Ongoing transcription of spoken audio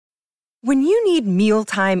When you need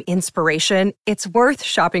mealtime inspiration, it's worth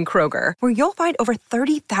shopping Kroger, where you'll find over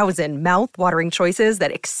 30,000 mouth-watering choices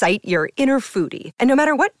that excite your inner foodie. And no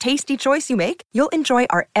matter what tasty choice you make, you'll enjoy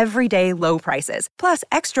our everyday low prices, plus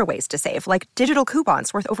extra ways to save, like digital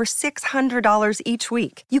coupons worth over $600 each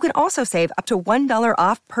week. You can also save up to $1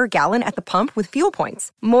 off per gallon at the pump with fuel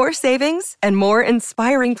points. More savings and more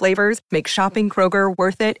inspiring flavors make shopping Kroger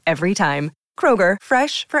worth it every time. Kroger,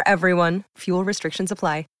 fresh for everyone. Fuel restrictions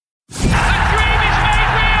apply. A dream is made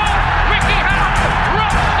real! Ricky Hatton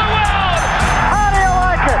rocks the world! How do you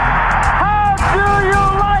like it? How do you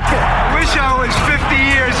like it? I wish I was 50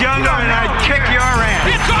 years younger and I'd kick your ass.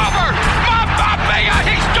 It's over! Mamma Mia!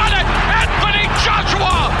 He's done it! Anthony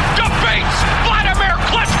Joshua defeats Vladimir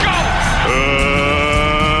Klitschko!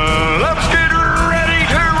 Let's get ready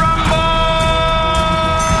to rumble!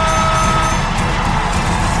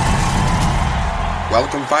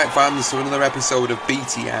 Welcome, fight fans, to another episode of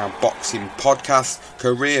BTR Boxing Podcast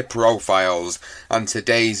Career Profiles. And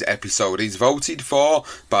today's episode is voted for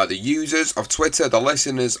by the users of Twitter, the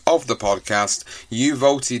listeners of the podcast. You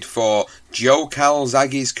voted for Joe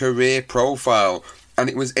Calzaghe's career profile, and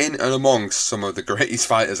it was in and amongst some of the greatest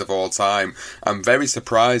fighters of all time, and very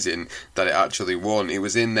surprising that it actually won. It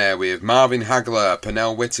was in there with Marvin Hagler,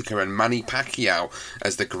 Pernell Whitaker and Manny Pacquiao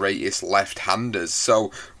as the greatest left-handers, so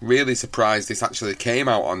really surprised this actually came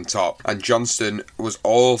out on top, and Johnston was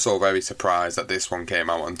also very surprised that this one came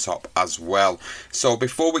out on top as well. So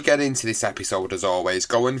before we get into this episode, as always,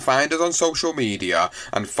 go and find us on social media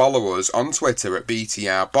and follow us on Twitter at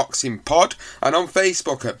BTR Boxing Pod and on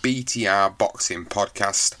Facebook at BTR Boxing Podcast.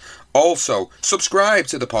 Also, subscribe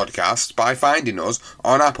to the podcast by finding us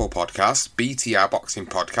on Apple Podcasts, BTR Boxing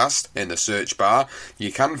Podcast in the search bar.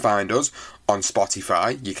 You can find us on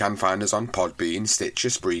Spotify, you can find us on Podbean, Stitcher,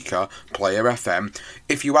 Spreaker, Player FM.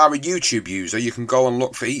 If you are a YouTube user, you can go and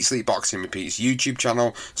look for Eat Sleep Boxing Repeats YouTube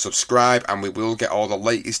channel, subscribe, and we will get all the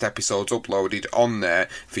latest episodes uploaded on there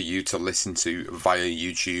for you to listen to via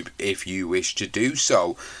YouTube if you wish to do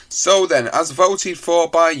so. So then, as voted for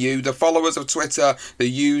by you, the followers of Twitter, the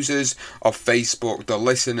users of Facebook, the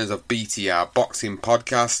listeners of BTR Boxing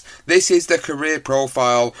Podcast, this is the career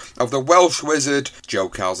profile of the Welsh wizard, Joe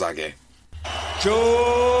Calzaghe. Joe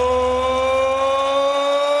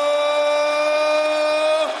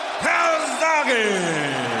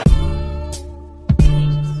Calzaghe!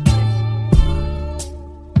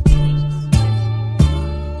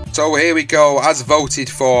 So here we go, as voted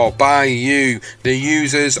for by you, the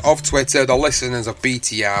users of Twitter, the listeners of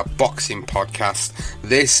BTR Boxing Podcast.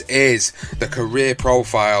 This is the career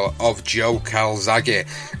profile of Joe Calzaghe,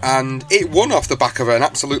 and it won off the back of an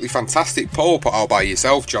absolutely fantastic poll put out by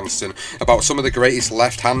yourself, Johnston, about some of the greatest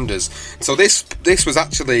left-handers. So this was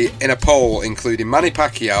actually in a poll including Manny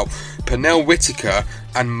Pacquiao, Pernell Whitaker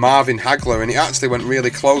and Marvin Hagler, and it actually went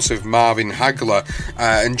really close with Marvin Hagler,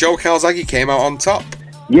 and Joe Calzaghe came out on top.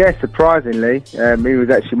 Yeah, surprisingly, he was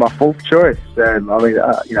actually my fourth choice. For all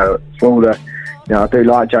the, I do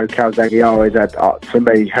like Joe Calzaghe. I always had, for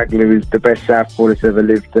me, Hagler is the best southpaw that's ever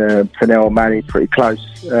lived. Pernell, Manny, pretty close.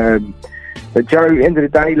 But Joe, at the end of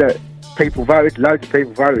the day, look, people voted. Loads of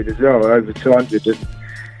people voted as well, over 200,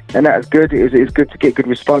 and that was good. It was good to get good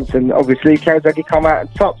response, and obviously Calzaghe come out on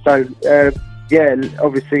top. So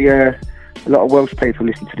obviously. A lot of Welsh people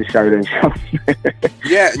listen to the show then, Sean.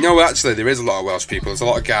 Yeah, no, actually, there is a lot of Welsh people. There's a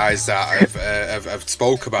lot of guys that have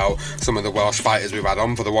spoke about some of the Welsh fighters we've had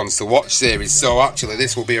on for the Ones to Watch series, so actually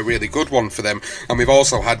this will be a really good one for them. And we've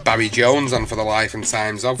also had Barry Jones on for the Life and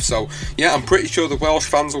Times of, so yeah, I'm pretty sure the Welsh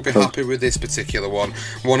fans will be happy with this particular one.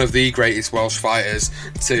 One of the greatest Welsh fighters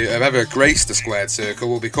to have ever graced the squared circle.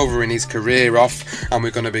 We'll be covering his career off, and we're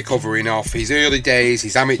going to be covering off his early days,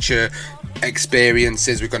 his amateur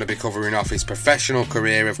experiences. We're going to be covering off his professional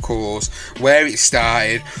career, of course, where it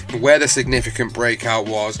started, where the significant breakout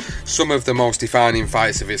was, some of the most defining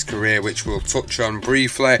fights of his career, which we'll touch on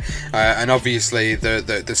briefly, and obviously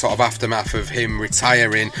the sort of aftermath of him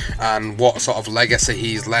retiring and what sort of legacy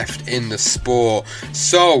he's left in the sport.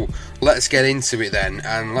 So let's get into it then,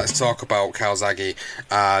 and let's talk about Calzaghe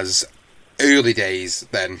as early days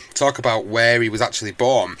then. Talk about where he was actually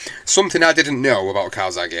born. Something I didn't know about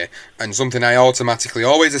Calzaghe, and something I automatically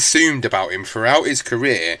always assumed about him throughout his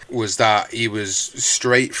career, was that he was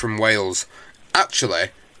straight from Wales. Actually,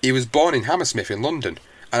 he was born in Hammersmith in London,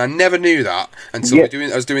 and I never knew that until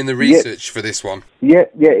I was doing the research for this one. His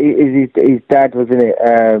dad, wasn't it?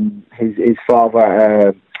 His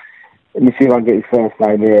father, let me see if I can get his first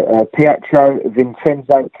name here. Pietro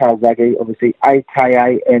Vincenzo Calzaghe, obviously,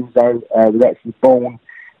 a.k.a. Enzo, was actually born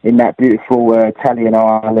in that beautiful Italian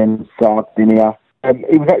island, Sardinia.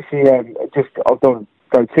 He was actually I've done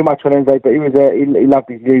go too much on Enzo, but he loved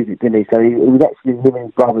his music, didn't he? So he was actually, him and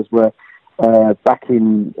his brothers were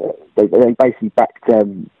backing. They basically backed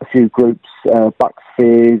a few groups, Bucks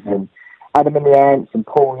Fizz and Adam and the Ants and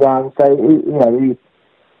Paul Young. So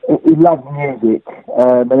he loved music,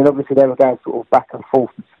 and then obviously they were going sort of back and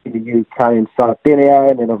forth between the UK and Sardinia,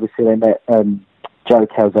 and then obviously they met Joe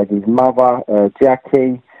Calzaghe's mother,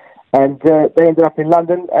 Jackie. And they ended up in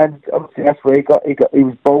London, and obviously that's where he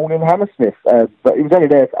was born in Hammersmith. But he was only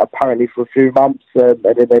there apparently for a few months, and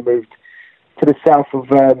then they moved to the south of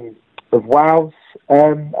Wales,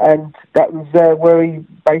 and that was where he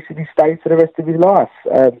basically stayed for the rest of his life.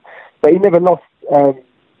 But he never lost the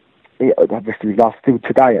rest of his life till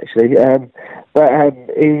today, actually. He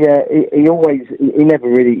never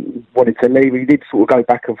really wanted to leave. He did sort of go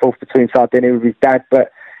back and forth between Sardinia with his dad,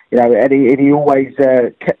 but. And he always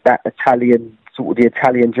kept that Italian, sort of the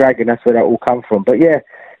Italian dragon. That's where that all come from. But yeah,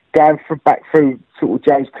 going back through sort of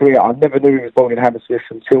Joe's career, I never knew he was born in Hammersmith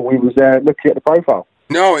until we was looking at the profile.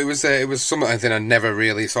 No, it was something I never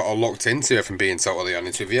really sort of looked into, if I'm being totally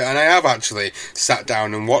honest with you. And I have actually sat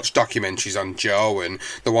down and watched documentaries on Joe, and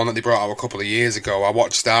the one that they brought out a couple of years ago, I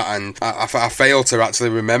watched that, and I failed to actually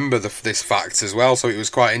remember this fact as well. So it was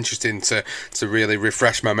quite interesting to really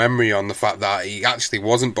refresh my memory on the fact that he actually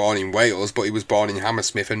wasn't born in Wales, but he was born in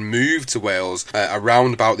Hammersmith and moved to Wales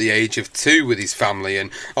around about the age of 2 with his family.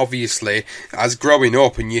 And obviously, as growing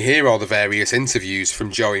up, and you hear all the various interviews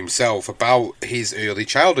from Joe himself about his early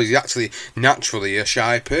childhood, he's actually naturally a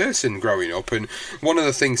shy person growing up, and one of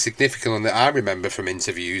the things significant that I remember from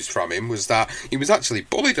interviews from him was that he was actually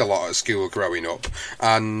bullied a lot at school growing up,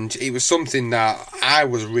 and it was something that I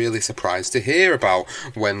was really surprised to hear about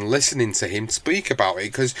when listening to him speak about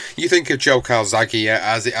it, because you think of Joe Calzaghe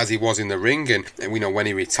as he was in the ring, and when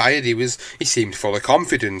he retired, he seemed full of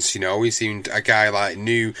confidence. He seemed a guy like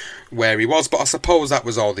knew where he was, but I suppose that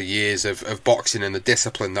was all the years of boxing and the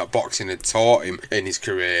discipline that boxing had taught him in his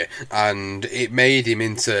career, and it made him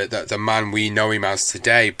into the man we know him as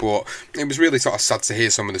today. But it was really sort of sad to hear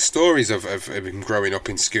some of the stories of him growing up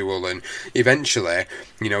in school, and eventually,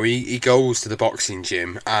 he goes to the boxing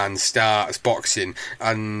gym and starts boxing,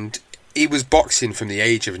 and he was boxing from the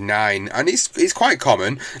age of 9, and it's quite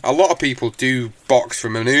common. A lot of people do box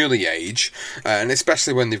from an early age, and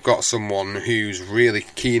especially when they've got someone who's really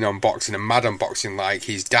keen on boxing and mad on boxing like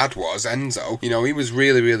his dad was, Enzo. He was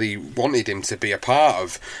really, really wanted him to be a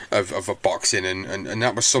part of a boxing, and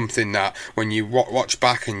that was something that when you watch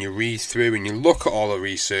back and you read through and you look at all the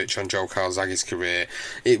research on Joe Calzaghe's career,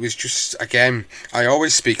 it was just, again, I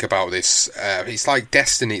always speak about this, it's like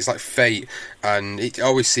destiny, it's like fate, and it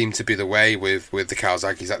always seemed to be the way with the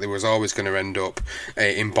Calzaghes, that they was always going to end up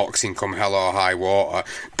in boxing come hell or high water.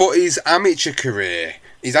 But his amateur career,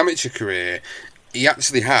 he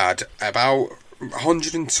actually had about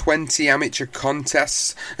 120 amateur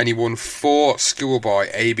contests, and he won 4 schoolboy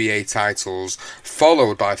ABA titles,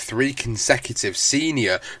 followed by 3 consecutive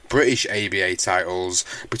senior British ABA titles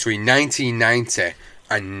between 1990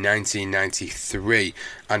 and 1993,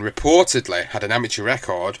 and reportedly had an amateur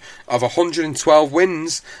record of 112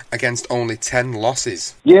 wins against only 10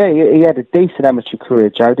 losses. Yeah, he had a decent amateur career,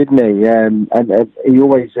 Joe, didn't he? And he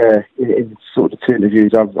always, in sort of the 2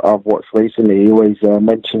 interviews I've watched recently, he always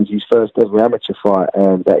mentions his first ever amateur fight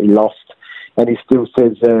that he lost, and he still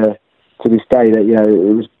says to this day that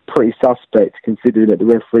it was pretty suspect, considering that the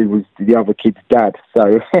referee was the other kid's dad.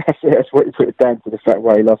 So that's what he put it down to, the fact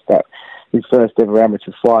why he lost that. His first ever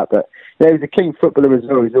amateur fight. But he was a keen footballer as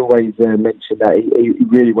well. He's always mentioned that he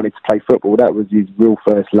really wanted to play football. That was his real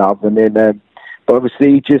first love. And then, but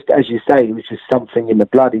obviously, he just, as you say, it was just something in the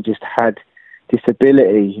blood. He just had this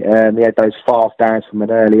ability. He had those fast hands from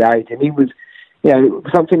an early age, and he was,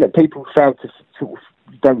 something that people fail to sort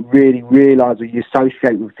of don't really realise or you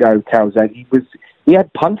associate with Joe Calzaghe. He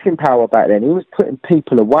had punching power back then. He was putting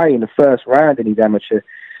people away in the first round in his amateur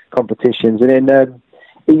competitions, and then.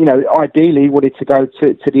 Ideally he wanted to go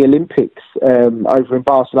to the Olympics over in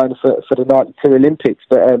Barcelona for the 92 Olympics,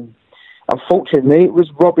 but unfortunately it was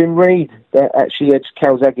Robin Reid that actually edged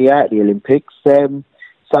Calzaghe out of the Olympics. So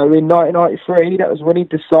in 1993, that was when he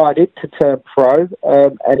decided to turn pro,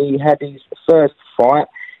 and he had his first fight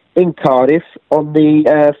in Cardiff on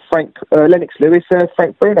the Lennox Lewis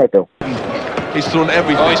Frank Bruno bill. He's thrown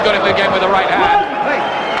everything. Oh, he's got him again with the right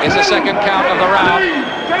hand. It's the second count of the round.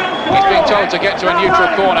 He's been told to get to a neutral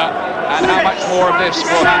corner, and how much more of this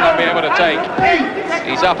will Hanlon be able to take?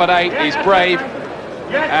 He's up at 8, he's brave,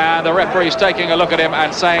 and the referee's taking a look at him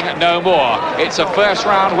and saying no more. It's a first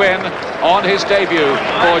round win on his debut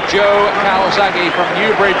for Joe Calzaghe from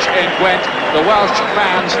Newbridge in Gwent. The Welsh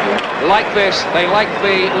fans like this. They like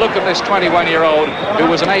the look of this 21-year-old who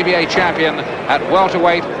was an ABA champion at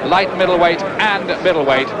welterweight, light middleweight and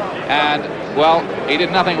middleweight, and well, he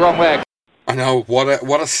did nothing wrong there. I know, what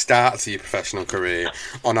a start to your professional career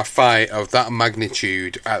on a fight of that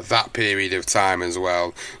magnitude at that period of time as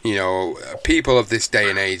well. You know, people of this day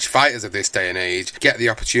and age, fighters of this day and age, get the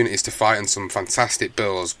opportunities to fight on some fantastic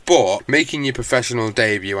bills, but making your professional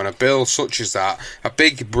debut on a bill such as that, a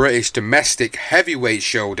big British domestic heavyweight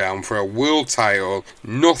showdown for a world title,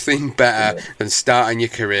 nothing better than starting your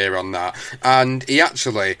career on that. And he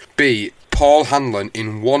actually beat Paul Hanlon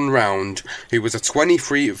in one round, who was a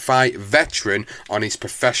 23-fight veteran on his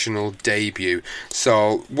professional debut.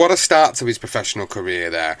 So, what a start to his professional career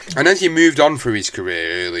there. And as he moved on through his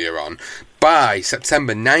career earlier on, by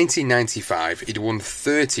September 1995, he'd won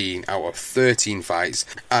 13 out of 13 fights,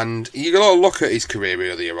 and you got to look at his career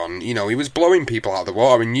earlier on. You know, he was blowing people out of the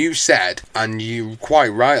water, and you said, and you quite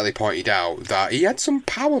rightly pointed out, that he had some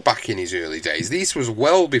power back in his early days. This was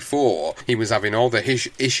well before he was having all the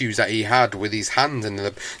issues that he had with his hands and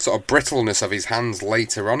the sort of brittleness of his hands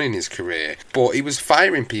later on in his career. But he was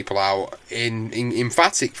firing people out in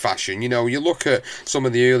emphatic fashion. You know, you look at some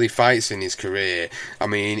of the early fights in his career. I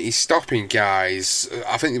mean, he's stopping guys.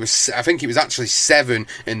 I think it was actually 7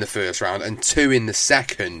 in the first round and 2 in the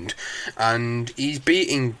second, and he's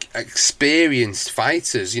beating experienced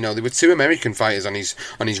fighters. You know, there were 2 American fighters on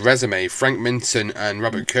his resume, Frank Minton and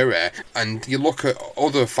Robert Curry, and you look at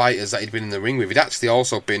other fighters that he'd been in the ring with. He'd actually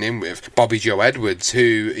also been in with Bobby Joe Edwards,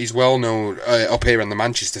 who is well known up here on the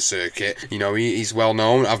Manchester circuit. You know, he's well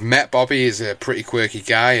known. I've met Bobby. He's a pretty quirky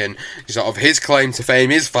guy, and sort of his claim to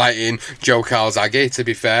fame is fighting Joe Calzaghe, to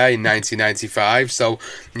be fair, in 1995. So,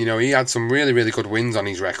 you know, he had some really, really good wins on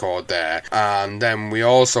his record there. And then we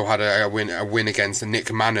also had a win against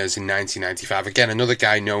Nick Manners in 1995. Again, another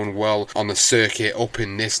guy known well on the circuit up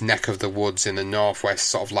in this neck of the woods in the northwest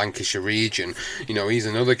sort of Lancashire region. You know, he's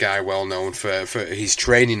another guy well known for his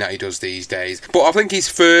training that he does these days. But I think his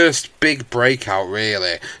first big breakout,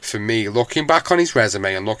 really, for me, looking back on his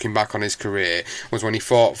resume and looking back on his career, was when he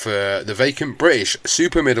fought for the vacant British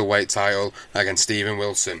super middleweight title against Stephen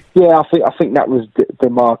Wilson. Yeah, I think that was the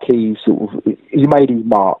marquee sort of. He made his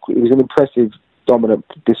mark. It was an impressive, dominant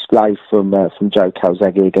display from Joe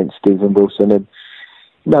Calzaghe against Stephen Wilson. And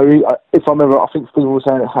you know, if I remember, I think Stephen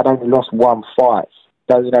Wilson had only lost 1 fight.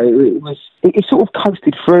 So you know, it sort of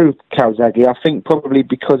coasted through Calzaghe. I think probably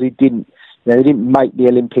because he didn't make the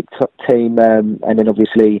Olympic team, and then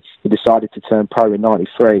obviously he decided to turn pro in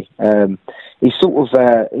 '93. He sort of,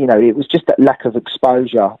 it was just that lack of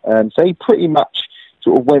exposure. So he pretty much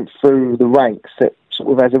sort of went through the ranks that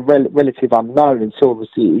sort of as a relative unknown until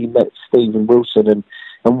obviously he met Stephen Wilson and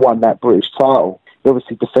won that British title. He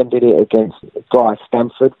obviously defended it against Guy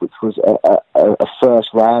Stanford, which was a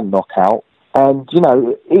first round knockout. And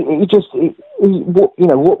what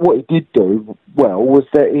he did do well was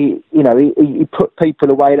that he put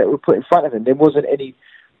people away that were put in front of him. There wasn't any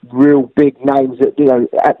real big names that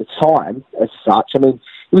at the time as such. I mean,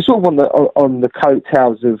 it was sort of on the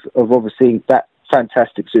coattails of obviously that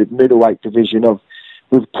fantastic sort of middleweight division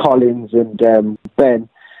with Collins and Ben,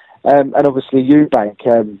 and obviously Eubank.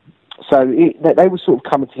 So they were sort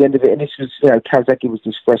of coming to the end of it, and this was, Calzaghe was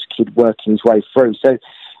this fresh kid working his way through. So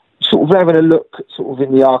sort of having a look sort of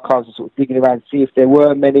in the archives and sort of digging around to see if there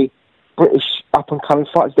were many British up-and-coming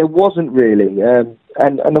fighters. There wasn't really. And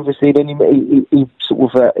obviously then he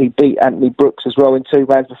beat Anthony Brooks as well in 2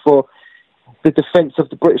 rounds before the defence of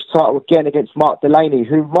the British title again against Mark Delaney,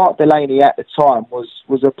 who Mark Delaney at the time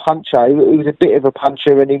was a puncher. He was a bit of a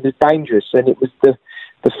puncher and he was dangerous, and it was the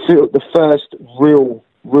first real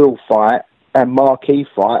fight and marquee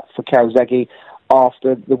fight for Calzaghe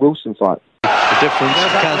after the Wilson fight. The difference,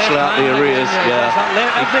 cancel out the arrears, yeah.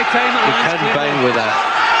 Every time he can bang with that.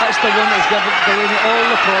 That's the one that's given Delaney all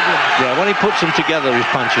the problems. Yeah, when he puts them together, his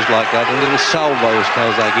punches like that, a little salvos,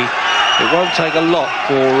 Calzaghe, it won't take a lot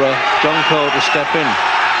for John Cole to step in.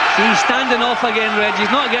 See, he's standing off again, Reg. He's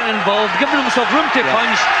not getting involved, giving himself room to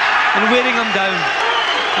punch and wearing him down.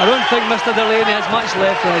 I don't think Mr. Delaney has much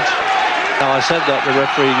left, Reg. Now, I said that the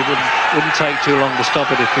referee wouldn't take too long to stop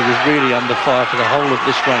it if he was really under fire for the whole of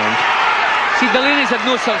this round. See, Delaney's had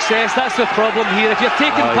no success. That's the problem here. If you're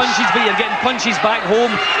taking punches but you're getting punches back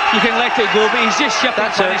home, you can let it go, but he's just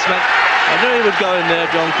shifting punishment. I knew he would go in there,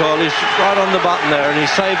 John Cole. He's right on the button there, and he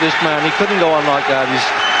saved this man. He couldn't go on like that. He's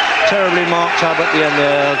terribly marked up at the end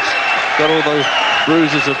there. Got all those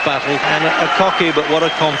bruises of battle, and a cocky but what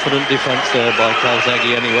a confident defence there by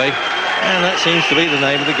Calzaghe anyway. And that seems to be the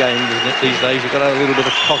name of the game, doesn't it, these days? You've got to have a little bit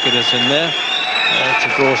of cockiness in there to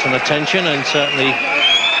draw some attention, and certainly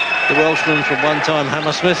the Welshman from one time,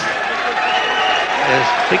 Hammersmith,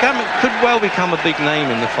 could well become a big name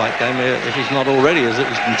in the fight game if he's not already, as it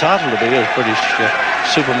was entitled to be, as British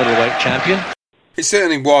super middleweight champion. It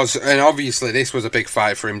certainly was, and obviously this was a big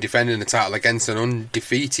fight for him, defending the title against an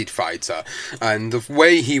undefeated fighter, and the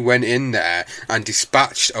way he went in there and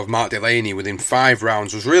dispatched of Mark Delaney within 5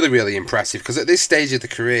 rounds was really, really impressive, because at this stage of the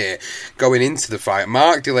career, going into the fight,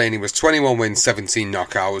 Mark Delaney was 21 wins, 17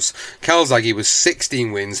 knockouts, Calzaghe was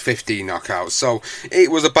 16 wins, 15 knockouts, so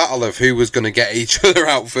it was a battle of who was going to get each other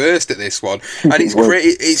out first at this one, and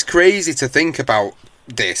it's crazy to think about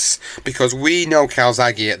this, because we know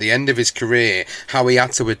Calzaghe at the end of his career, how he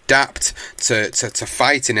had to adapt to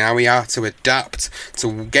fighting, how he had to adapt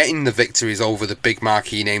to getting the victories over the big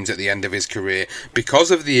marquee names at the end of his career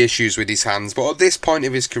because of the issues with his hands. But at this point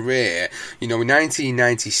of his career, in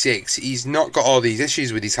 1996, he's not got all these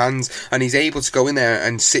issues with his hands, and he's able to go in there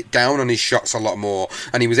and sit down on his shots a lot more,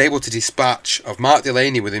 and he was able to dispatch of Mark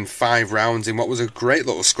Delaney within 5 rounds in what was a great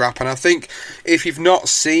little scrap. And I think if you've not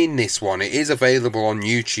seen this one, it is available on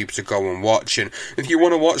YouTube to go and watch, and if you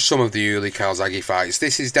want to watch some of the early Calzaghe fights,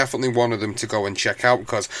 this is definitely one of them to go and check out,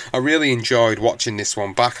 because I really enjoyed watching this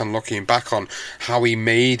one back and looking back on how he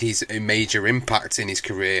made his major impact in his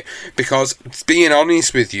career. Because, being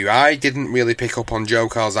honest with you, I didn't really pick up on Joe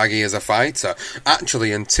Calzaghe as a fighter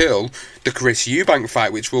actually until the Chris Eubank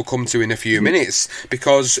fight, which we'll come to in a few minutes,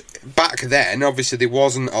 because back then obviously there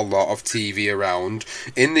wasn't a lot of TV around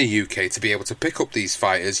in the UK to be able to pick up these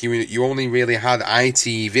fighters. You only really had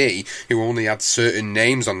ITV, who only had certain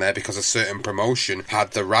names on there because a certain promotion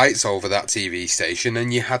had the rights over that TV station,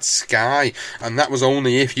 and you had Sky, and that was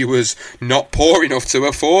only if you was not poor enough to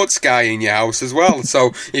afford Sky in your house as well.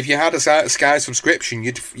 So if you had a Sky subscription,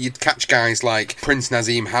 you'd catch guys like Prince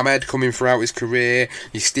Naseem Hamed coming throughout his career,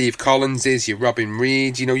 your Steve Collinses, your Robin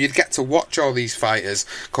Reed, you'd get to watch all these fighters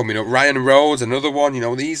coming up. Ryan Rhodes, another one,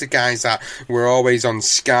 these are guys that were always on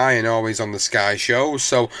Sky and always on the Sky shows.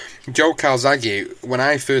 So Joe Calzaghe, when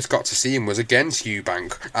I first got to see him, was against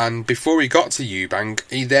Eubank, and before he got to Eubank,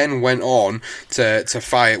 he then went on to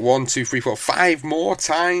fight 5 more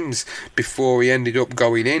times before he ended up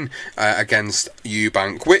going in against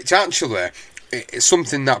Eubank, which actually, it's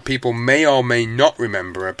something that people may or may not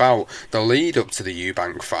remember about the lead up to the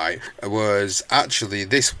Eubank fight, was actually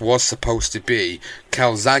this was supposed to be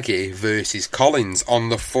Calzaghe versus Collins on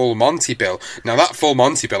the Full Monty bill. Now that Full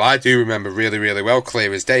Monty bill I do remember really, really well,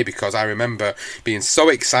 clear as day, because I remember being so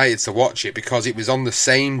excited to watch it, because it was on the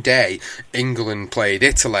same day England played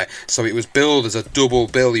Italy, so it was billed as a double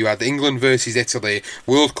bill. You had England versus Italy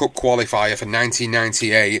World Cup qualifier for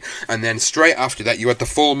 1998, and then straight after that you had the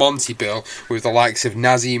Full Monty bill with the likes of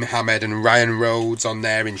Naseem Hamed and Ryan Rhodes on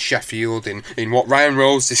there in Sheffield, in what Ryan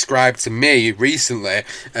Rhodes described to me recently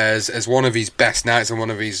as one of his best nights and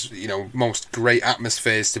one of his most great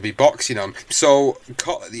atmospheres to be boxing on. So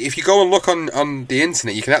if you go and look on the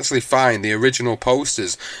internet, you can actually find the original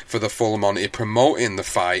posters for the Full Monty promoting the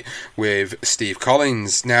fight with Steve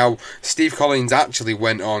Collins. Now Steve Collins actually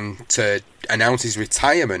went on to announce his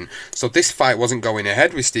retirement, so this fight wasn't going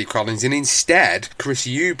ahead with Steve Collins, and instead Chris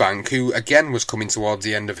Eubank, who again was coming towards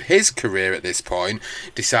the end of his career at this point,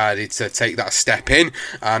 decided to take that step in,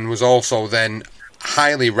 and was also then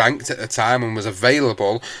highly ranked at the time and was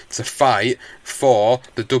available to fight for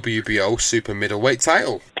the WBO super middleweight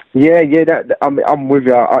title. Yeah, I'm with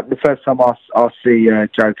you. The first time I see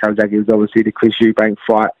Joe Calzaghe was obviously the Chris Eubank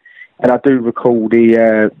fight, and I do recall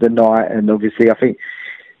the night, and obviously I think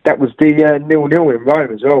that was the 0-0 in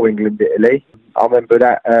Rome as well, England, Italy. I remember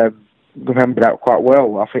that quite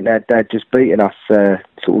well. I think they'd just beaten us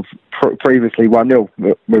previously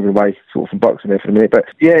 1-0, moving away sort of from boxing there for a minute. But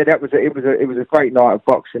yeah, it was a great night of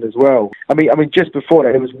boxing as well. I mean, just before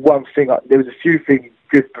that, there was a few things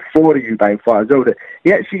just before the Eubank fight as well. That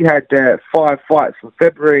he actually had 5 fights from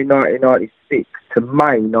February 1996 to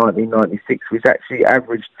May 1996, which actually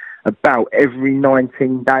averaged about every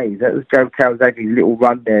 19 days. That was Joe Calzaghe's little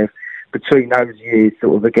run there between those years,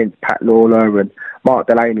 sort of against Pat Lawler and Mark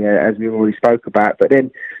Delaney, as we already spoke about. But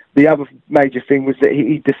then the other major thing was that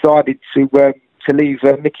he decided to leave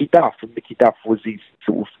Mickey Duff, and Mickey Duff was his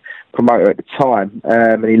sort of promoter at the time,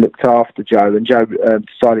 and he looked after Joe, and Joe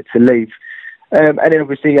decided to leave. And then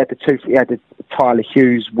obviously he had the Tyler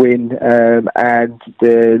Hughes win and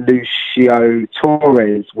the Lucio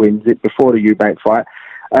Torres wins before the Eubank fight.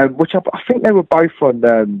 Which I think they were both on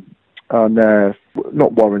on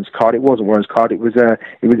not Warren's card. It wasn't Warren's card. It was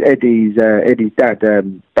Eddie's dad,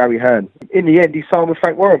 Barry Hearn. In the end, he signed with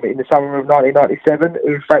Frank Warren in the summer of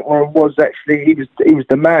 1997. Frank Warren was actually he was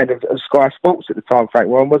the man of Sky Sports at the time. Frank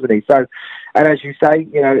Warren, wasn't he? So, and as you say,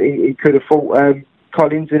 he could have fought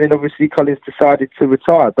Collins, and then obviously Collins decided to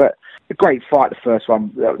retire. But a great fight,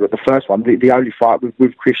 the only fight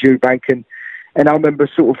with Chris Eubank, and I remember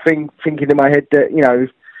sort of thinking in my head that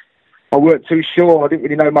I weren't too sure. I didn't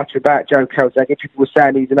really know much about Joe Calzaghe. People were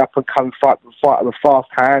saying he's an up-and-coming fighter with fast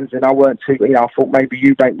hands, and I weren't too. I thought maybe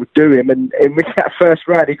Eubank would do him. And in that first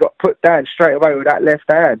round, he got put down straight away with that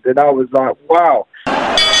left hand, and I was like, wow.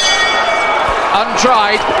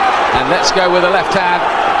 Untried, and let's go with the left hand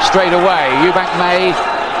straight away. Eubank may.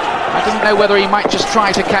 I didn't know whether he might just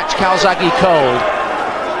try to catch Calzaghe cold.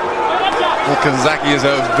 Well, Calzaghe is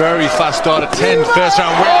a very fast start at 10 first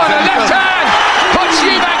round wins. Oh, and a left hand puts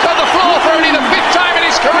Eubank on the floor for only the 5th time in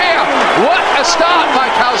his career. What a start by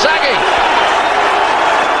Calzaghe.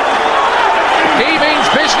 He means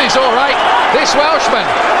business, all right, this Welshman.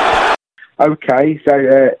 Okay,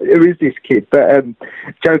 so who is this kid? But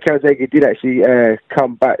Joe Calzaghe did actually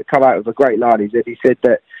come out with a great line. He said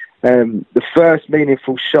that the first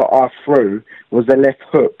meaningful shot I threw was the left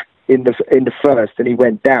hook in the first, and he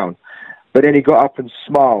went down. But then he got up and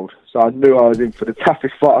smiled, so I knew I was in for the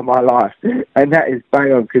toughest fight of my life. And that is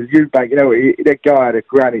bang on, because Eubank, that guy had a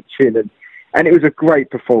granite chin, and it was a great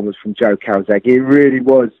performance from Joe Calzaghe. It really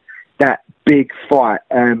was that big fight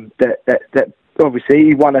that obviously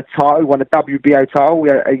he won a title, won a WBO title.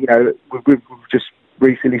 We've just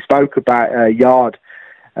recently spoke about Yard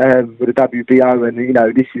with the WBO, and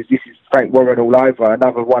this is Frank Warren all over.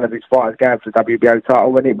 Another one of his fighters going for the WBO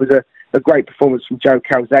title, and it was a great performance from Joe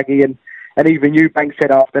Calzaghe. And even Eubank said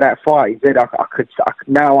after that fight, he said,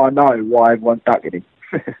 now I know why everyone's ducking him.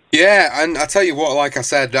 Yeah, and I tell you what, like I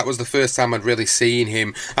said, that was the first time I'd really seen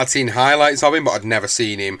him. I'd seen highlights of him, but I'd never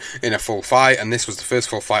seen him in a full fight, and this was the first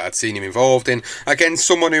full fight I'd seen him involved in, against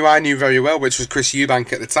someone who I knew very well, which was Chris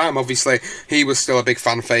Eubank at the time. Obviously, he was still a big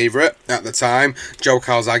fan favourite at the time. Joe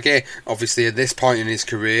Calzaghe, obviously at this point in his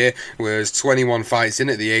career, was 21 fights in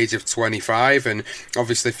at the age of 25, and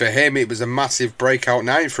obviously for him, it was a massive breakout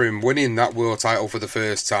night for him, winning that world title for the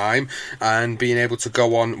first time, and being able to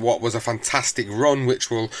go on what was a fantastic run,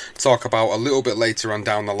 which we'll talk about a little bit later on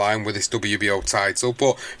down the line with this WBO title.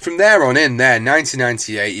 But from there on in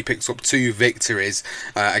 1998, he picks up 2 victories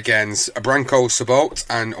against Branko Sobot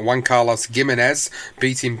and Juan Carlos Gimenez,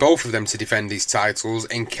 beating both of them to defend his titles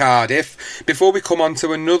in Cardiff, before we come on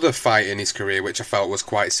to another fight in his career which I felt was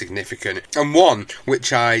quite significant, and one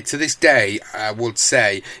which I, to this day, would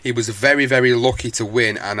say he was very, very lucky to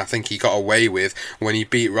win, and I think he got away with, when he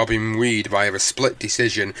beat Robin Reid via a split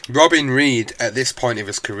decision. Robin Reid, at this point of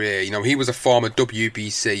his career, he was a former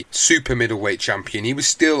WBC super middleweight champion. He was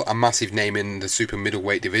still a massive name in the super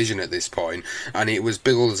middleweight division at this point, and it was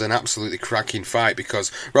billed as an absolutely cracking fight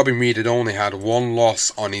because Robin Reid had only had 1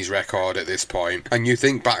 loss on his record at this point. And you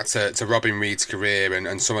think back to Robin Reid's career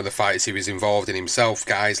and some of the fights he was involved in himself,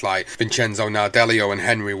 guys like Vincenzo Nardelio and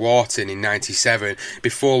Henry Wharton in 97,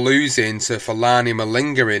 before losing to Fulani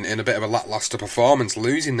Malinga in a bit of a lackluster performance,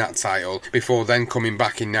 losing that title, before then coming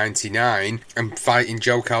back in 99 and fighting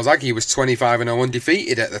Joe Calzaghe. He was 25-0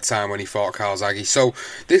 undefeated at the time when he fought Calzaghe. So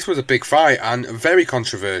this was a big fight and very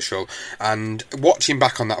controversial. And watching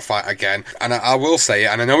back on that fight again, and I will say it,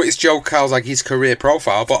 and I know it's Joe Calzaghe's career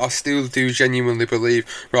profile, but I still do genuinely believe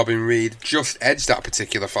Robin Reid just edged that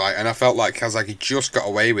particular fight, and I felt like Calzaghe just got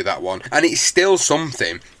away with that one. And it's still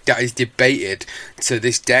something that is debated to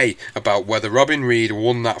this day about whether Robin Reid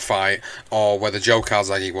won that fight or whether Joe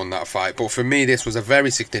Calzaghe won that fight. But for me, this was a very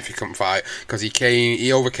significant fight because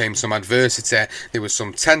he overcame some adversity. There was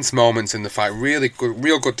some tense moments in the fight.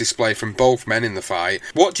 Real good display from both men in the fight.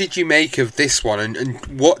 What did you make of this one, and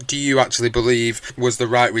what do you actually believe was the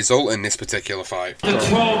right result in this particular fight? The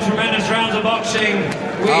 12 tremendous rounds of boxing.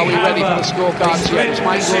 Are we ready for the scorecards yet? Is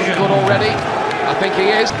Mike Gordon good already? I think he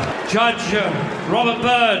is. Judge Robert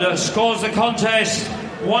Bird scores the contest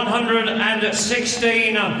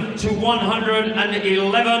 116 to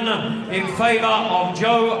 111 in favour of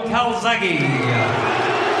Joe Calzaghe.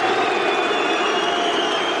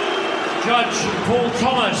 Judge Paul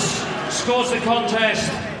Thomas scores the contest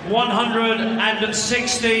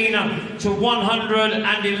 116 to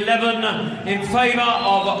 111 in favour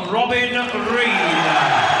of Robin Reid.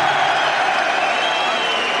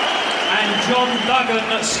 And John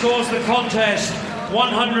Duggan scores the contest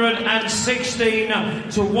 116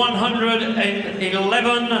 to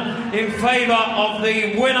 111 in favour of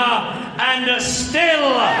the winner, and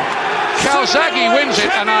still Calzaghe wins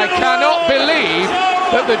it, and I cannot believe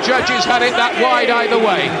that the judges had it that wide either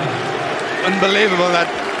way. Unbelievable that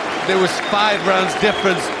there was 5 rounds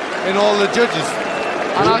difference in all the judges.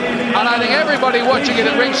 And I think everybody watching it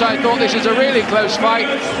at ringside thought this is a really close fight.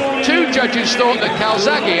 2 judges thought that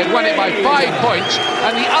Calzaghe had won it by 5 points,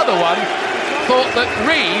 and the other one thought that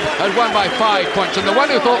Reed had won by 5 points. And the one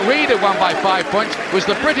who thought Reed had won by 5 points was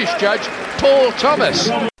the British judge, Paul Thomas.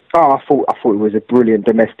 I thought it was a brilliant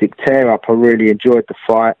domestic tear-up. I really enjoyed the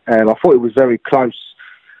fight. I thought it was very close.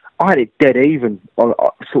 I had it dead even, on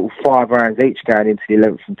sort of 5 rounds each going into the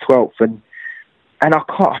 11th and 12th, and I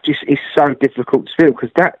can't. It's so difficult to feel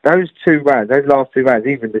because those last 2 rounds,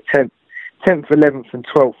 even the 10th, 11th, and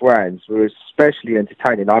 12th rounds were especially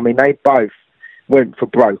entertaining. I mean, they both went for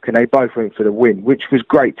broke and they both went for the win, which was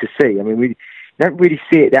great to see. I mean, we don't really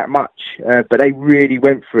see it that much, but they really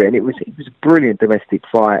went for it, and it was a brilliant domestic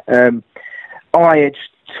fight. I edged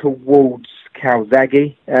towards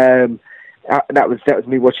Calzaghe. That was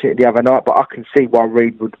me watching it the other night, but I can see why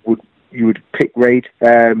Reed would pick Reed.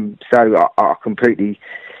 So I completely,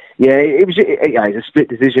 it was a split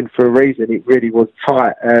decision for a reason. It really was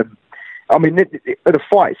tight. I mean, the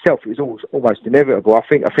fight itself, it was almost inevitable. I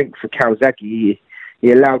think for Calzaghe,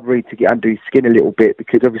 he allowed Reed to get under his skin a little bit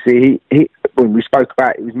because obviously he when we spoke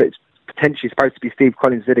about it was potentially supposed to be Steve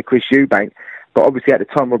Collins instead of Chris Eubank, but obviously at the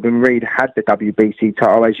time Robin Reed had the WBC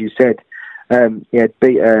title, as you said. He had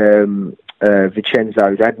beat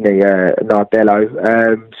Vincenzo, hadn't he,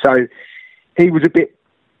 Nardello. So he was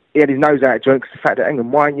he had his nose out of joint because the fact that, hang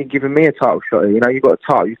on, why aren't you giving me a title shot? You know, you got a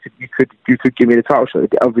title, you could give me the title shot.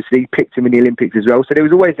 Obviously, he picked him in the Olympics as well. So there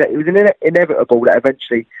was always that. It was inevitable that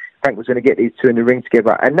eventually Frank was going to get these 2 in the ring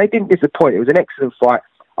together, and they didn't disappoint. It was an excellent fight.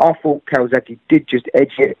 I thought Calzaghe did just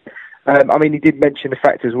edge it. I mean, he did mention the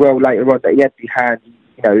fact as well later on that he had the hands.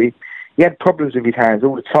 You know, he had problems with his hands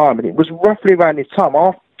all the time, and it was roughly around this time.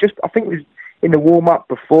 I think it was in the warm-up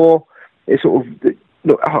before. It sort of,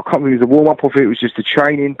 look, I can't remember if it was a warm-up or if it was just a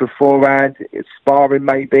training beforehand, sparring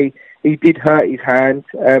maybe. He did hurt his hand,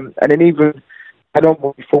 and then even had on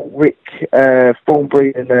what we fought Rick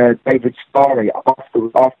Thornbury and David Starry after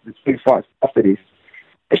the 2 fights after this.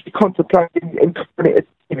 Actually contemplating and putting it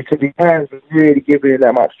because his hands were really giving him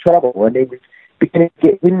that much trouble, and he was beginning to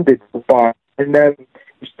get hindered by, and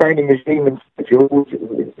his training regime and schedule was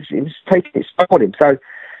taking its toll on him. So,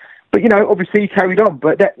 but obviously he carried on.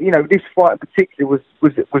 But that, this fight in particular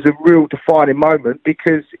was a real defining moment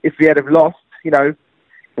because if he had have lost, he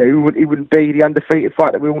wouldn't be the undefeated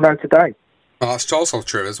fight that we all know today. Well, that's also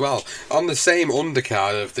true as well. On the same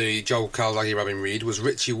undercard of the Joe Calzaghe Robin Reed was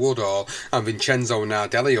Richie Woodhall and Vincenzo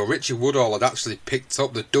Nardello. Richie Woodhall had actually picked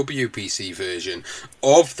up the WPC version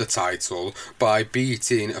of the title by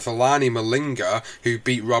beating Thulani Malinga, who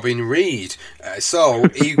beat Robin Reed. So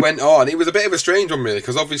he went on. It was a bit of a strange one, really,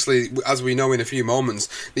 because obviously, as we know in a few moments,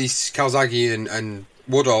 these Calzaghe and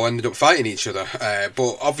Woodhall ended up fighting each other,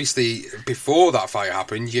 but obviously before that fight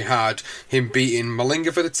happened you had him beating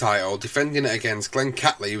Malinga for the title, defending it against Glenn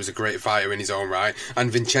Catley, who was a great fighter in his own right,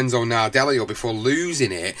 and Vincenzo Nardello before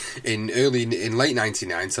losing it in late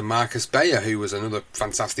 99 to Marcus Bayer, who was another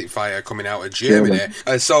fantastic fighter coming out of Germany.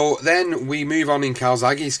 So then we move on in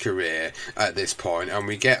Calzaghe's career at this point, and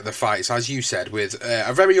we get the fights, as you said, with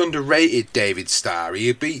a very underrated David Starry.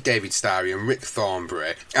 He beat David Starry and Rick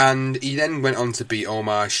Thornbury, and he then went on to beat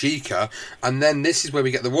Omar Sheikha, and then this is where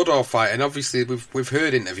we get the Woodhall fight. And obviously we've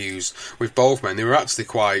heard interviews with both men. They were actually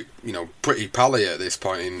quite pretty pally at this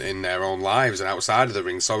point in their own lives and outside of the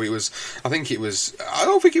ring, so I don't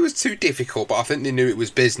think it was too difficult, but I think they knew it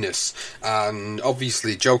was business. And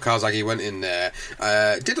obviously Joe Calzaghe went in there,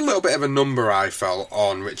 did a little bit of a number, I felt,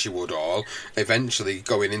 on Richie Woodhall, eventually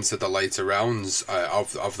going into the later rounds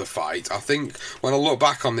of the fight. I think when I look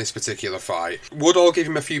back on this particular fight, Woodhall gave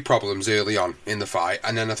him a few problems early on in the fight,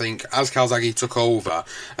 and then I think as Calzaghe took over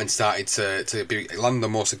and started to land the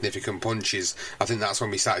more significant punches, I think that's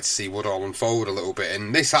when we started to see Woodhall unfold a little bit.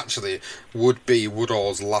 And this actually would be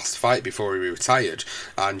Woodhall's last fight before he retired,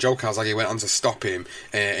 and Joe Calzaghe went on to stop him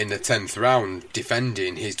in the 10th round,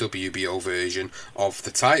 defending his WBO version of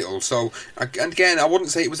the title. So, and again, I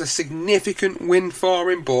wouldn't say it was a significant win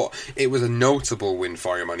for him, but it was a notable win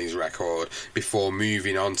for him on his record before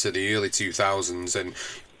moving on to the early 2000s. And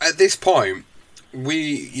at this point,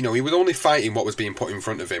 he was only fighting what was being put in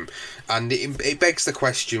front of him, and it begs the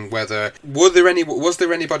question whether was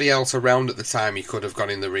there anybody else around at the time he could have gone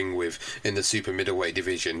in the ring with in the super middleweight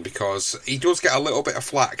division, because he does get a little bit of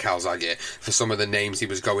flack, Calzaghe, for some of the names he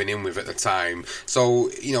was going in with at the time. So,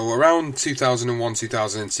 around 2001,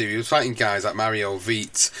 2002, he was fighting guys like Mario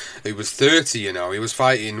Vite, who was 30, he was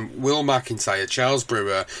fighting Will McIntyre, Charles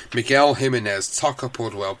Brewer, Miguel Jimenez, Tucker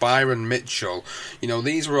Pudwell, Byron Mitchell.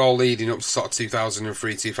 These were all leading up to sort of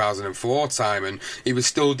 2003, 2004 time, and he was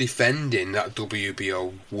still defending that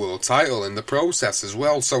WBO world title in the process as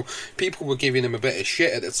well. So people were giving him a bit of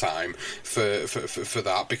shit at the time for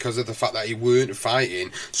that, because of the fact that he weren't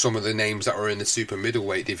fighting some of the names that were in the super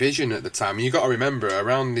middleweight division at the time. And you got to remember,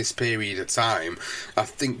 around this period of time, I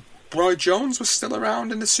think Roy Jones was still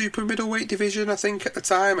around in the super middleweight division, I think, at the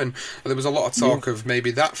time, and there was a lot of talk of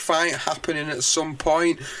maybe that fight happening at some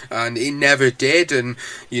point, and it never did. And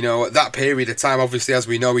at that period of time, obviously, as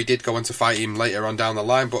we know, he did go on to fight him later on down the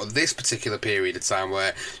line, but at this particular period of time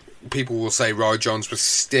where people will say Roy Jones was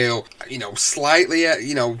still, slightly,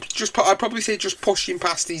 I'd probably say just pushing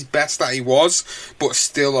past his best that he was, but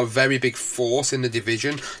still a very big force in the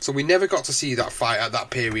division. So we never got to see that fight at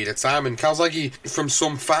that period of time. And Calzaghe, from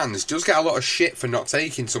some fans, does get a lot of shit for not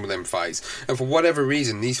taking some of them fights. And for whatever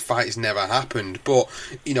reason, these fights never happened. But,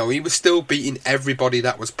 he was still beating everybody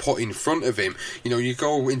that was put in front of him. You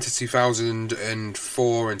go into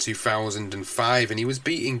 2004 and 2005, and he was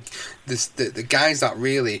beating the guys that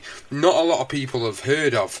really not a lot of people have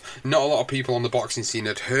heard of. Not a lot of people on the boxing scene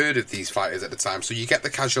had heard of these fighters at the time. So you get the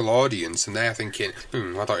casual audience, and they're thinking,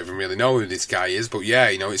 I don't even really know who this guy is, but yeah,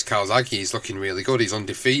 it's Calzaghe, he's looking really good, he's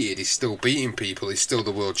undefeated, he's still beating people, he's still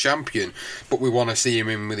the world champion, but we want to see him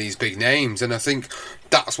in with these big names. And I think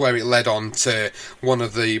that's where it led on to one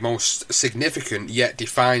of the most significant yet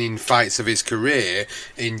defining fights of his career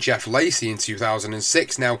in Jeff Lacey in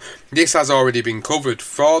 2006. Now, this has already been covered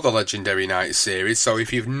for the Legendary Nights series, so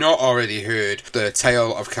if you've not already heard the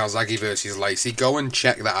tale of Calzaghe versus Lacey, go and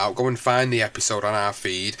check that out. Go and find the episode on our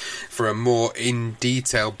feed for a more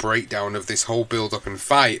in-detail breakdown of this whole build-up and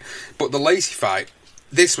fight. But the Lacey fight,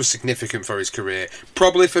 this was significant for his career.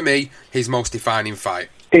 Probably, for me, his most defining fight.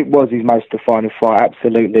 It was his most defining fight,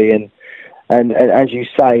 absolutely, and as you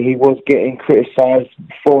say, he was getting criticised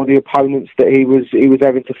for the opponents that he was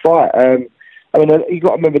having to fight. You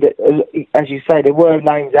got to remember that, as you say, there were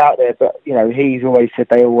names out there, but he's always said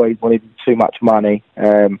they always wanted too much money.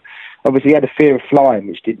 Obviously, he had a fear of flying,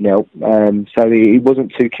 which didn't help. So he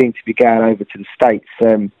wasn't too keen to be going over to the States.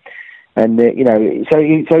 So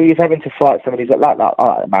he's having to fight somebody like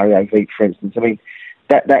Mario Vite, for instance. I mean,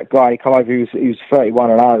 that guy, he come over, he was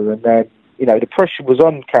 31-0, and the pressure was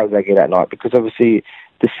on Calzaghe that night, because obviously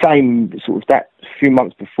the same sort of that few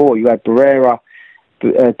months before, you had Barrera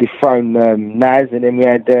dethrone Naz, and then we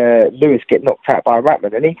had Lewis get knocked out by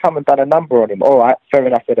Ratman, and he come and done a number on him. All right, fair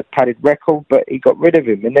enough, he had a padded record, but he got rid of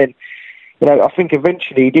him. And then, I think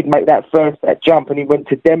eventually he did make that jump, and he went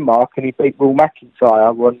to Denmark, and he beat Will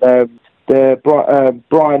McIntyre on the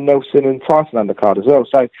Brian Nelson and Tyson undercard as well.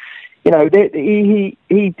 So, he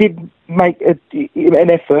did make an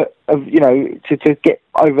effort of, to get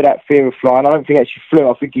over that fear of flying. I don't think he actually flew.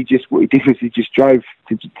 I think what he did was he just drove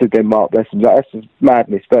to Denmark. That's just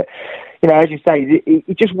madness. But, as you say,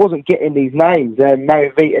 he just wasn't getting these names.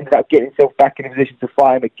 Mario Vite ended up getting himself back in a position to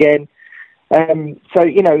fight him again. So,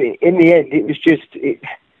 in the end, it was just...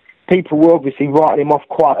 people were obviously writing him off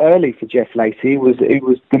quite early for Jeff Lacey. He was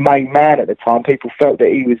the main man at the time. People felt that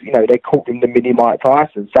he was, they called him the mini Mike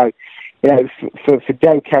Tyson. So, for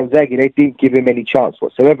Joe Calzaghe, they didn't give him any chance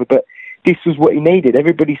whatsoever. But this was what he needed.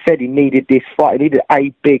 Everybody said he needed this fight. He needed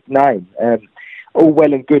a big name. All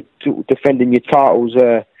well and good to defending your titles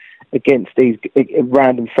against these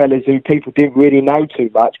random fellas who people didn't really know too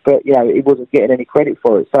much. But, he wasn't getting any credit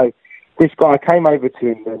for it. So this guy came over to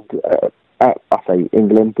England... I say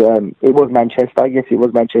England. It was Manchester. Yes, it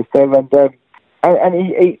was Manchester, and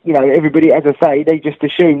he, everybody, as I say, they just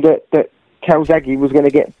assumed that Calzaghe was going to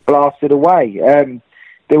get blasted away.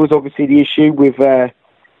 There was obviously the issue with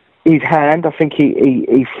his hand. I think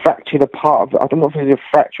he fractured a part of it. I don't know if it was a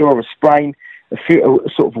fracture or a sprain. A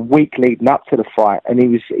sort of a week leading up to the fight, and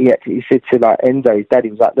he said to Enzo, his dad, he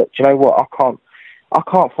was like, "Look, do you know what? I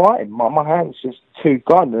can't fight him. My hand's just too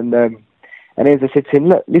gone." And as I said to him,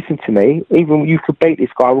 look, listen to me, even you could beat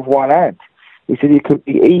this guy with one hand. He said it could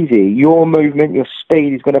be easy. Your movement, your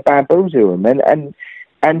speed is going to bamboozle him.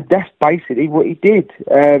 And that's basically what he did.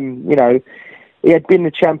 He had been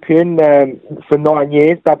the champion for 9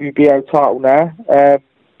 years, WBO title now.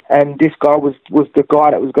 And this guy was the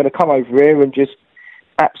guy that was going to come over here and just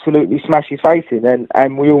absolutely smash his face in,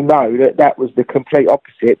 and we all know that was the complete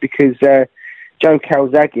opposite, because Joe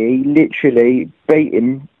Calzaghe literally beat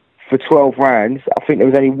him for 12 rounds. I think there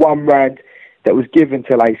was only one round that was given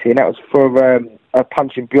to Lacey, and that was for a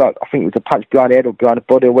punching behind. I think it was a punch behind the head or behind the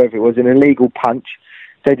body or whatever it was, an illegal punch.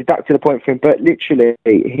 So they deducted a point for him, but literally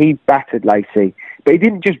he battered Lacey. But he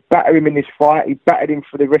didn't just batter him in this fight; he battered him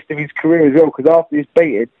for the rest of his career as well. Because after this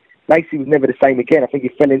beating, Lacey was never the same again. I think he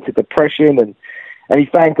fell into depression and he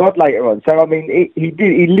found God later on. So I mean, he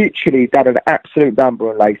literally done an absolute number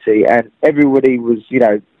on Lacey, and everybody was,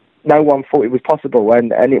 no one thought it was possible,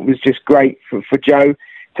 and it was just great for Joe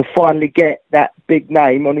to finally get that big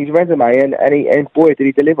name on his resume, and boy, did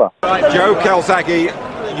he deliver. Joe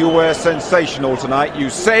Calzaghe, you were sensational tonight. You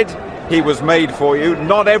said he was made for you.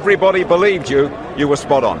 Not everybody believed you. You were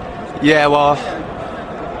spot on. Yeah, well,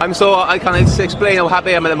 I can't explain how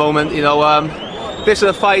happy I am at the moment. This is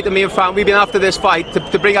a fight that me and Frank, we've been after this fight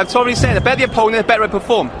to bring out. I've already said, the better the opponent, the better I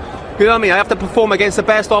perform. You know what I mean? I have to perform against the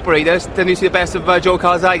best operators, then you see the best of Joe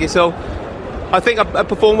Calzaghe. So I think I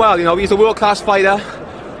performed well. He's a world-class fighter,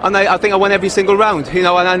 and I think I won every single round. And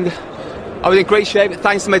I was in great shape.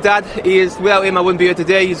 Thanks to my dad. Without him, I wouldn't be here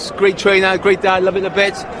today. He's a great trainer, great dad, love it a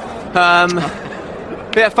bit.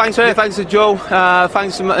 Yeah, thanks to Joe.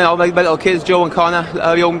 Thanks to my little kids, Joe and Connor.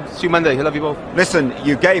 See you Monday. I love you both. Listen,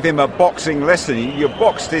 you gave him a boxing lesson. You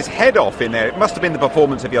boxed his head off in there. It must have been the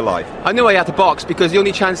performance of your life. I knew I had to box because the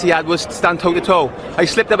only chance he had was to stand toe to toe. I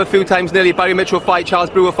slipped up a few times, nearly Barry Mitchell fight, Charles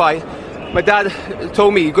Brewer fight. My dad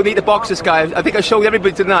told me, you're going to need to box this guy. I think I showed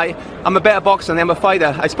everybody tonight I'm a better boxer than I'm a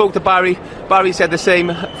fighter. I spoke to Barry. Barry said the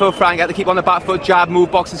same. For Frank, I had to keep on the back foot, jab,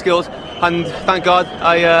 move, boxing skills. And thank God,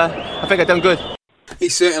 I think I've done good. He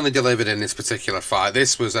certainly delivered in this particular fight.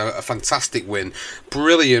 This was a fantastic win.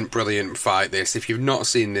 Brilliant fight, this. If you've not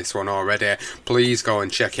seen this one already, please go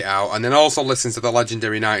and check it out. And then also listen to the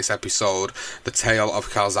Legendary Nights episode, The Tale of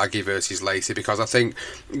Calzaghe versus Lacey, because I think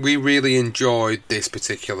we really enjoyed this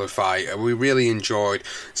particular fight. We really enjoyed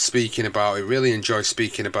speaking about it, really enjoyed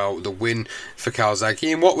speaking about the win for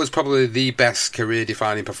Calzaghe and what was probably the best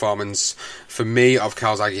career-defining performance for me of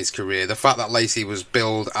Calzaghe's career. The fact that Lacey was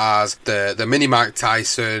billed as the mini Mike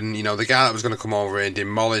Tyson, the guy that was going to come over and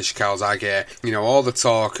demolish Calzaghe, all the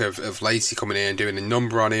talk of Lacey coming in and doing a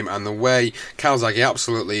number on him, and the way Calzaghe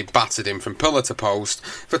absolutely battered him from pillar to post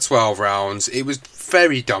for 12 rounds. It was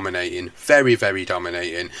very dominating, very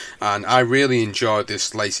dominating, and I really enjoyed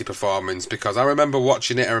this Lacey performance because I remember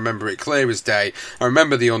watching it. I remember it clear as day. I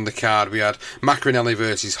remember the undercard. We had Macronelli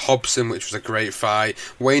versus Hobson, which was a great fight.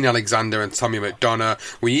 Wayne Alexander and Tommy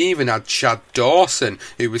McDonough. We even had Chad Dawson,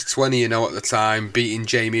 who was 20-0 at the time, beating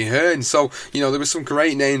Jamie Hearn. So there were some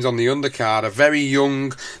great names on the undercard. A very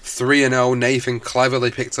young 3-0 Nathan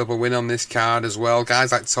Cleverly picked up a win on this card as well.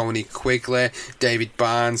 Guys like Tony Quigley, David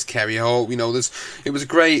Barnes, Kerry Holt. It was a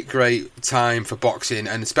great time for boxing,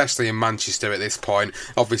 and especially in Manchester at this point,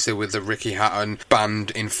 obviously with the Ricky Hatton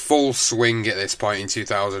band in full swing at this point in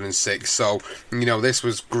 2006. So, this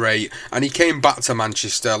was great. And he came back to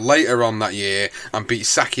Manchester later on that year and beat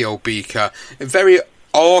Sakio Bika. A very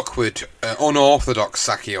awkward, unorthodox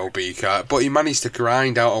Sakio Bika, but he managed to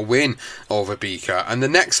grind out a win over Bika. And the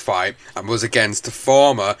next fight was against the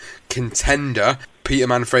former contender Peter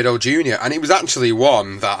Manfredo Jr., and it was actually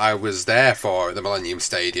one that I was there for at the Millennium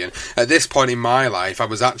Stadium. At this point in my life, I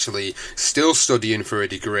was actually still studying for a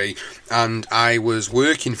degree, and I was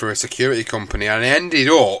working for a security company, and I ended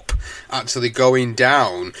up actually going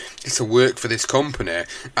down to work for this company,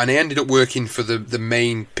 and I ended up working for the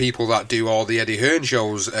main people that do all the Eddie Hearn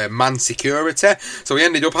shows, Man Security. So we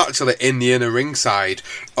ended up actually in the inner ringside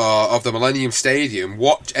of the Millennium Stadium,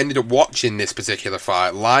 ended up watching this particular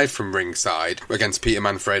fight live from ringside against Peter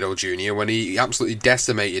Manfredo Jr. when he absolutely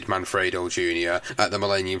decimated Manfredo Jr. at the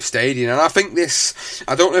Millennium Stadium. And I think this,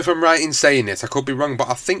 I don't know if I'm right in saying this, I could be wrong, but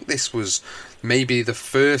I think this was maybe the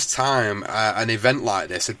first time an event like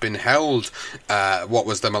this had been held, what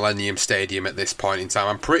was the Millennium Stadium at this point in time.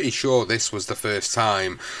 I'm pretty sure this was the first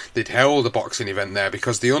time they'd held a boxing event there,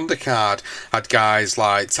 because the undercard had guys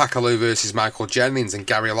like Takalu versus Michael Jennings and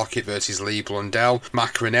Gary Lockett versus Lee Blundell.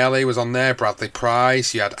 Macronelli was on there, Bradley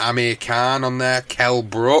Price, you had Amir Khan on there, Kell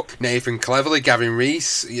Brook, Nathan Cleverly, Gavin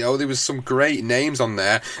Reese. There was some great names on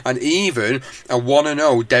there, and even a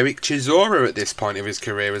 1-0 Derek Chisora at this point of his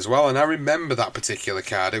career as well. And I remember that particular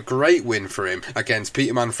card, a great win for him against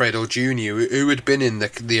Peter Manfredo Jr., who had been in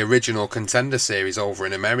the original Contender Series over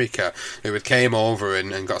in America, who had came over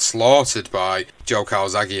and got slaughtered by Joe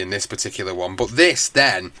Calzaghe in this particular one. But this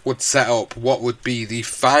then would set up what would be the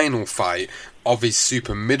final fight of his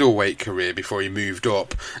super middleweight career before he moved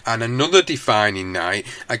up, and another defining night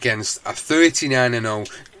against a 39-0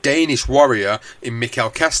 Danish warrior in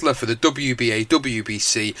Mikkel Kessler for the WBA,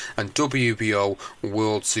 WBC and WBO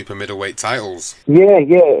World Super Middleweight titles. Yeah,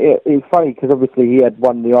 it's funny because obviously he had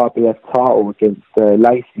won the IBF title against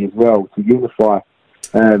Lacey as well to unify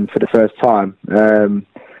for the first time.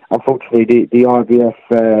 Unfortunately, the IBF,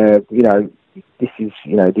 this is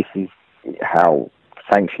how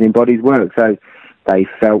sanctioning bodies work. So they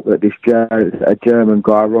felt that this a German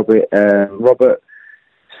guy, Robert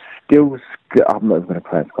Stills, I'm not going to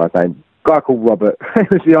pronounce the guy's name. A guy called Robert.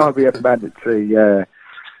 It was the IBF mandatory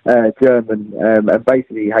German, and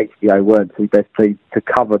basically HBO weren't too best pleased to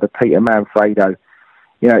cover the Peter Manfredo.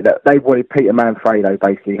 They wanted Peter Manfredo,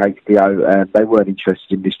 basically HBO, and they weren't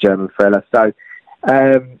interested in this German fella. So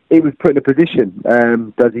he was put in a position.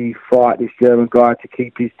 Does he fight this German guy to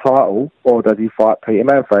keep his title, or does he fight Peter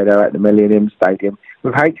Manfredo at the Millennium Stadium?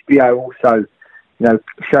 With HBO also,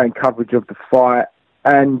 showing coverage of the fight,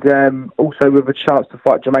 and also with a chance to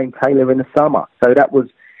fight Jermaine Taylor in the summer. So that was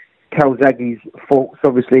Calzaghe's thoughts.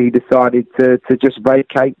 Obviously, he decided to just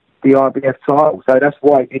vacate the IBF title. So that's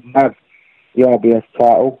why he didn't have the IBF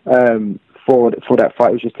title for that fight.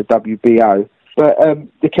 It was just a WBO. But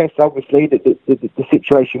the Kessler, obviously, the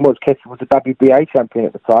situation was Kessler was a WBA champion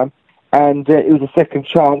at the time, and it was a second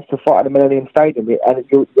chance to fight at the Millennium Stadium. And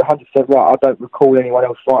you're 100% right. I don't recall anyone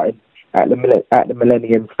else fighting at the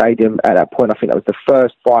Millennium Stadium at that point. I think that was the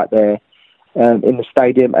first fight there in the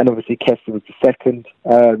stadium, and obviously Kessler was the second.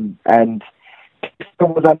 And Kessler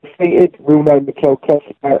was undefeated. We all know Mikkel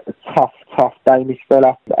Kessler, a tough Danish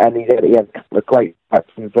fella, and he had a couple of great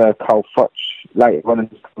fights with Carl Froch later on in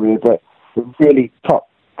his career, but a really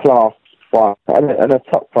top-class fight and a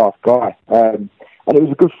top-class guy. And it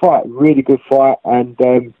was a good fight, really good fight, and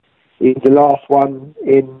it was the last one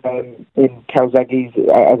in Calzaghe's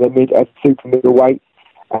as super middleweight.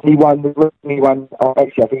 And he won the ring.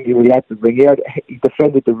 Actually, I think he already had the ring. He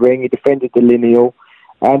defended the ring, he defended the lineal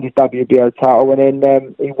and his WBO title, and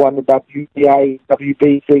then he won the WBA,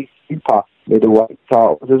 WBC super middleweight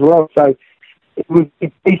titles as well. So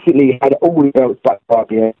it basically had all the belts back by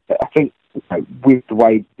IBF. I think with the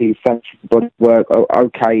way the sanctioned body work,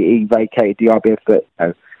 he vacated the IBF, but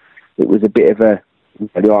it was a bit of a... The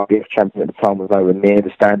IBF champion at the time was nowhere near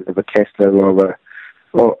the standard of a Kessler or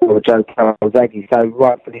a Joe Calzaghe. So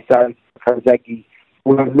rightfully so, Calzaghe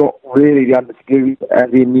was not really the undisputed,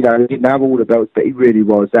 as in, he didn't have all the belts, but he really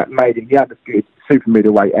was. That made him the undisputed super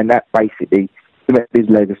middleweight, and that basically cemented his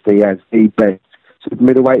legacy as the best super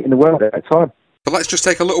middleweight in the world at that time. But let's just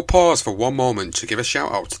take a little pause for one moment to give a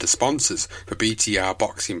shout out to the sponsors for BTR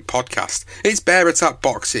Boxing Podcast. It's Bear Attack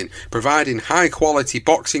Boxing, providing high quality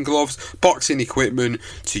boxing gloves, boxing equipment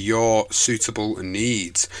to your suitable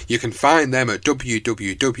needs. You can find them at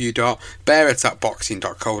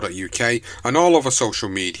www.bearattackboxing.co.uk and all over social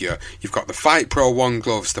media. You've got the Fight Pro 1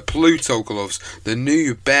 gloves, the Pluto gloves, the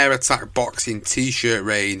new Bear Attack Boxing t-shirt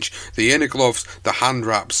range, the inner gloves, the hand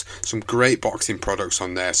wraps, some great boxing products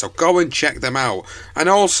on there. So go and check them out. And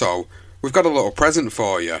also, we've got a little present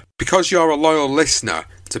for you. Because you're a loyal listener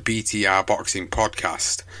to BTR Boxing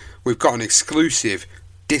Podcast, we've got an exclusive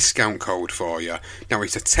discount code for you. Now,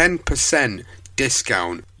 it's a 10%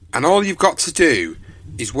 discount, and all you've got to do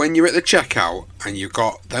is when you're at the checkout and you've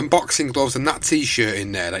got them boxing gloves and that t-shirt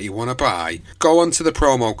in there that you want to buy, go onto the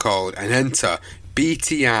promo code and enter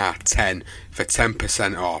BTR10 for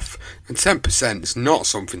 10% off. And 10% is not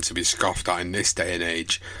something to be scoffed at in this day and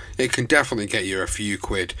age. It can definitely get you a few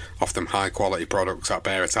quid off them high quality products that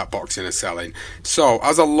Bear Attack Boxing are selling. So,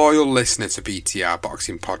 as a loyal listener to BTR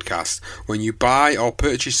Boxing Podcast, when you buy or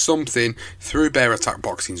purchase something through Bear Attack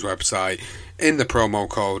Boxing's website, in the promo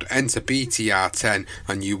code, enter BTR10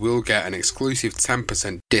 and you will get an exclusive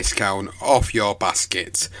 10% discount off your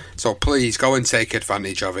basket. So please go and take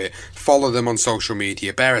advantage of it. Follow them on social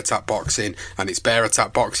media, Bear Attack Boxing, and it's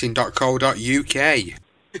bearattackboxing.co.uk.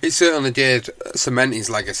 It certainly did cement his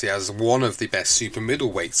legacy as one of the best super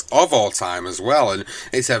middleweights of all time as well, and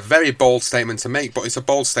it's a very bold statement to make, but it's a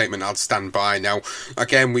bold statement I'd stand by. Now,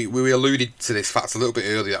 again, we alluded to this fact a little bit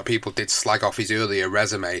earlier that people did slag off his earlier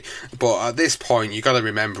resume, but at this point, you got to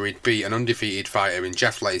remember he'd beat an undefeated fighter in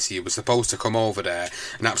Jeff Lacey, who was supposed to come over there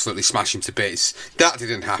and absolutely smash him to bits. That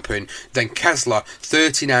didn't happen. Then Kessler,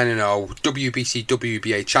 39-0, WBC,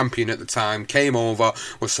 WBA champion at the time, came over,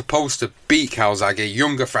 was supposed to beat Calzaghe,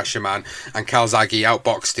 younger younger, fresher man, and Calzaghe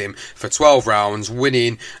outboxed him for 12 rounds,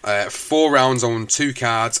 winning 4 rounds on 2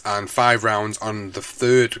 cards and 5 rounds on the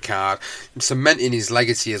 3rd card, cementing his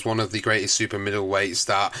legacy as one of the greatest super middleweights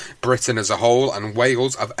that Britain as a whole and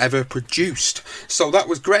Wales have ever produced. So that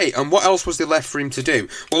was great. And what else was there left for him to do?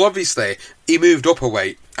 Well, obviously, he moved up a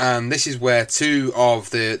weight, and this is where 2 of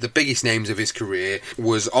the biggest names of his career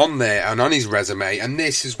was on there and on his resume, and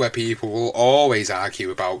this is where people will always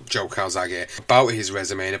argue about Joe Calzaghe, about his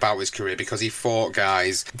resume and about his career, because he fought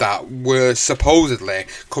guys that were supposedly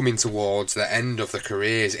coming towards the end of their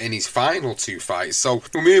careers in his final 2 fights. So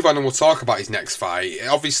we'll move on and we'll talk about his next fight.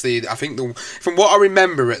 Obviously, I think from what I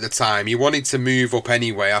remember at the time, he wanted to move up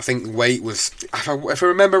anyway. I think weight was, if I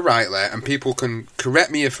remember rightly, and people can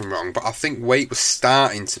correct me if I'm wrong, but I think weight was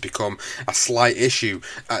starting to become a slight issue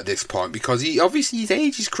at this point, because his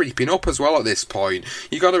age is creeping up as well at this point.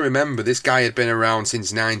 You got to remember, this guy had been around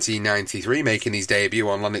since 1993, making his debut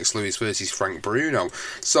on Lennox Lewis versus Frank Bruno,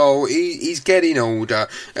 so he's getting older.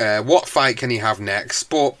 What fight can he have next?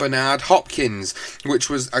 But Bernard Hopkins, which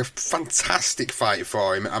was a fantastic fight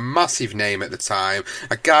for him, a massive name at the time,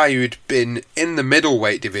 a guy who'd been in the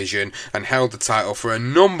middleweight division and held the title for a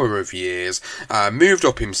number of years, moved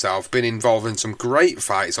up himself, been involved in some great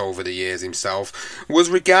fights over the years himself, was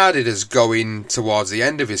regarded as going towards the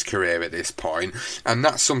end of his career at this point, and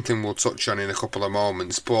that's something we'll touch on in a couple of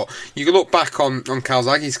moments. But you can look back on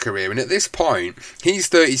Calzaghe's career, and at this point he's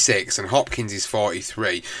 36 and Hopkins is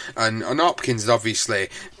 43, and Hopkins has obviously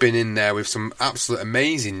been in there with some absolute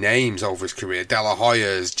amazing names over his career: De La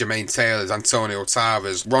Hoya's, Jermaine Taylor's, Antonio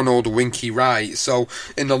Tarver's, Ronald Winky Wright. So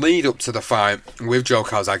in the lead up to the fight with Joe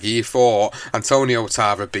Calzaghe, he fought Antonio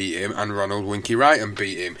Tarver, beat him, and Ronald Winky Wright and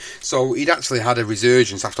beat him. So he'd actually had a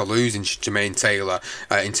resurgence after losing Jermaine Taylor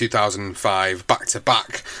in 2005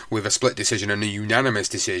 back-to-back with a split decision and a unanimous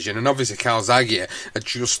decision. And obviously Calzaghe had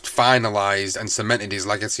just finalised and cemented his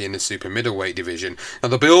legacy in the super middleweight division. Now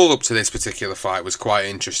the build-up to this particular fight was quite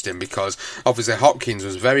interesting, because obviously Hopkins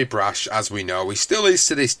was very brash, as we know. He still is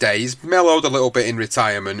to this day. He's mellowed a little bit in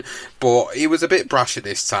retirement, but he was a bit brash at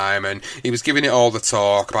this time, and he was giving it all the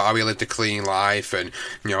talk about how he lived a clean life, and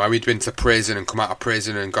how he'd been to prison and come out of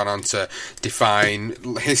prison and gone on to define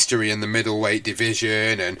history in the middleweight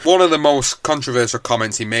division. And one of the most controversial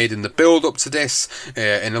comments he made in the build-up to this,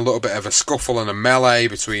 in a little bit of a scuffle and a melee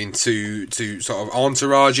between two sort of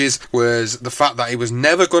entourages, was the fact that he was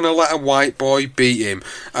never going to let a white boy beat him.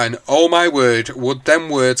 And oh my word, would them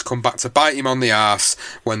words come back to bite him on the arse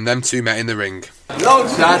when them two met in the ring. No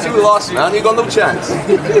chance, you lost, man. You got no chance.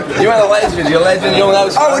 You're a legend. You're a legend. You're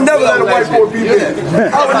an I would never let a white boy beat me.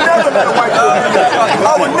 I would never let a white boy beat me.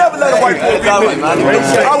 I would never let a white boy beat me.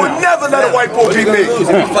 I would never let a white boy beat me. If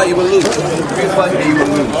you fight, you will lose. If you fight me, you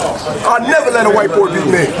will lose. I'd never let a white boy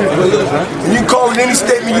beat me. And you can call it any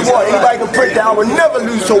statement you want. Anybody can break that. I would never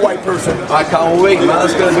lose to a white person. I can't wait, man.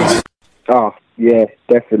 It's going to be... Oh, yeah,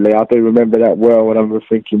 definitely. I do remember that well, and I remember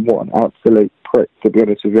thinking, what an absolute prick, to be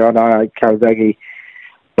honest with you. I know Calzaghe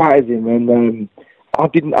batters him, and I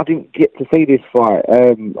didn't get to see this fight.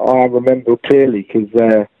 I remember clearly, because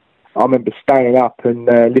I remember staying up and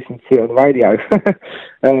listening to it on the radio.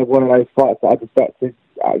 One of those fights that I just had to,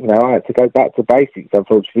 I had to go back to basics,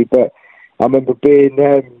 unfortunately. But I remember being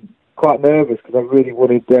quite nervous, because I really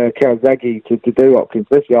wanted Calzaghe to do Hopkins,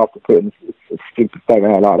 especially after putting a stupid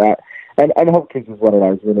statement out like that. And Hopkins was one of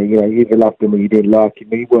those, really. You either loved him or you didn't like him.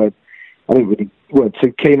 I didn't really weren't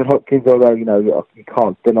too keen on Hopkins, although you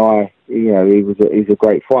can't deny he's a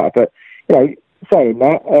great fighter. But saying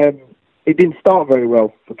that, it didn't start very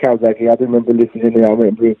well for Calzaghe. I do remember listening in. I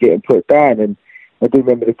remember him getting put down, and I do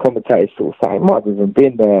remember the commentators sort of saying it might have even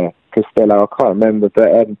been Costello. I can't remember,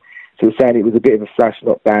 but sort of saying it was a bit of a flash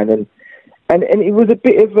knockdown, and it was a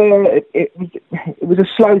bit of it was a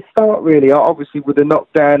slow start, really. Obviously with the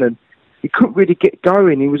knockdown, and he couldn't really get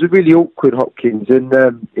going. He was a really awkward Hopkins, and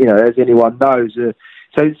as anyone knows.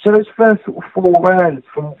 So those first sort of 4 rounds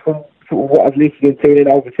from sort of what I was listening to, and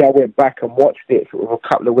obviously I went back and watched it sort of a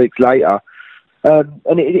couple of weeks later.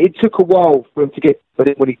 And it took a while for him to get,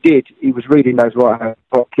 but when he did, he was reading those right hands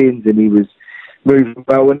Hopkins, and he was moving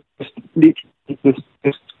well, and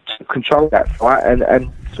just controlled that fight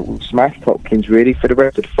and sort of smashed Hopkins really for the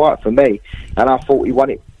rest of the fight for me. And I thought he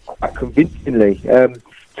won it quite convincingly.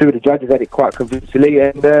 2 of the judges had it quite convincingly,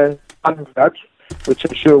 and one judge which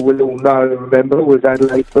I'm sure we'll all know and remember, was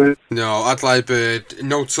Adelaide Bird. No, Adelaide Bird,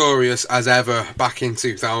 notorious as ever back in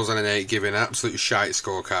 2008, giving an absolute shite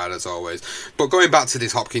scorecard as always. But going back to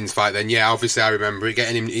this Hopkins fight then, yeah, obviously I remember it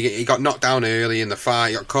getting him, he got knocked down early in the fight,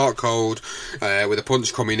 he got caught cold with a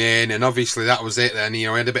punch coming in, and obviously that was it then. He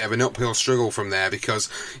had a bit of an uphill struggle from there because,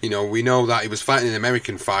 we know that he was fighting an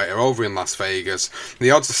American fighter over in Las Vegas.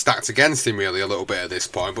 The odds are stacked against him really a little bit at this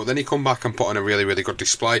point, but then he come back and put on a really, really good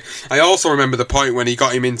display. I also remember the point when he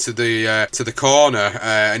got him into the to the corner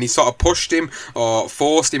and he sort of pushed him or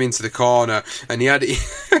forced him into the corner, and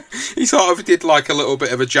he sort of did like a little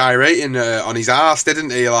bit of a gyrating on his arse,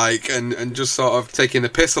 didn't he? Like and just sort of taking the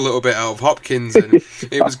piss a little bit out of Hopkins, and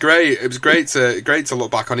it was great. It was great to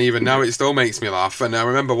look back on. Even now, it still makes me laugh. And I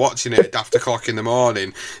remember watching it at o'clock in the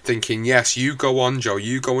morning, thinking, "Yes, you go on, Joe.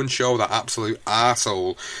 You go and show that absolute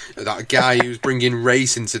arsehole, that guy who's bringing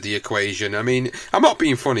race into the equation." I mean, I'm not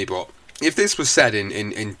being funny, but if this was said in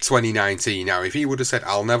 2019 now, if he would have said,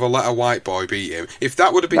 "I'll never let a white boy beat him," if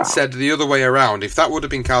that would have been said the other way around, if that would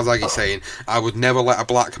have been Calzaghe saying, "I would never let a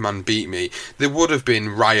black man beat me," there would have been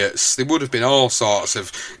riots, there would have been all sorts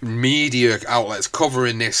of media outlets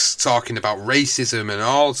covering this, talking about racism and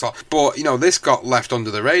all sorts. But, this got left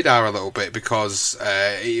under the radar a little bit because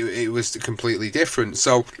it was completely different.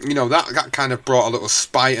 So, that kind of brought a little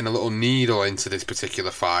spite and a little needle into this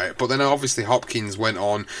particular fight. But then obviously Hopkins went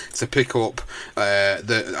on to pick up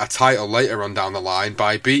a title later on down the line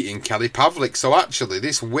by beating Kelly Pavlik. So actually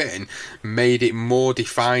this win made it more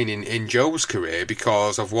defining in Joe's career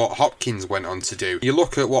because of what Hopkins went on to do. You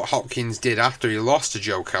look at what Hopkins did after he lost to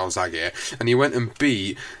Joe Calzaghe, and he went and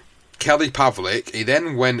beat Kelly Pavlik. He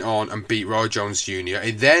then went on and beat Roy Jones Jr.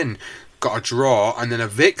 He then got a draw and then a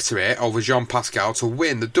victory over Jean Pascal to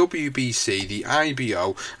win the WBC, the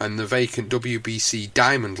IBO and the vacant WBC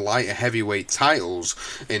Diamond lighter heavyweight titles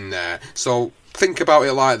in there. So think about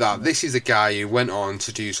it like that. This is a guy who went on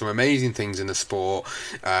to do some amazing things in the sport.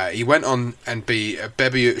 He went on and beat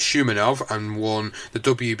Bebek Shumenov and won the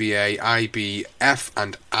WBA, IBF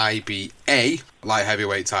and IBA light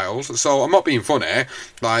heavyweight titles. So I'm not being funny.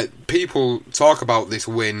 Like, people talk about this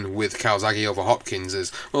win with Calzaghe over Hopkins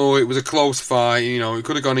as, oh, it was a close fight, it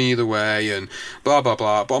could have gone either way and blah blah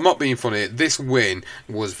blah. But I'm not being funny. This win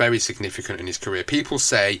was very significant in his career. People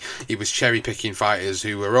say he was cherry picking fighters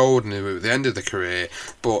who were old and who were at the end of the career,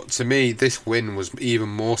 but to me this win was even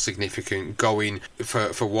more significant going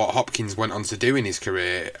for what Hopkins went on to do in his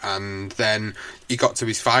career. And then he got to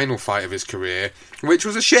his final fight of his career, which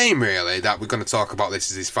was a shame really that we're going to talk about this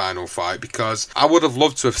as his final fight, because I would have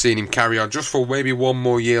loved to have seen him carry on just for maybe one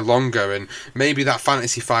more year longer, and maybe that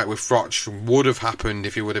fantasy fight with Froch would have happened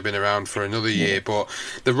if he would have been around for another year. But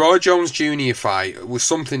the Roy Jones Jr. fight was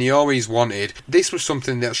something he always wanted. This was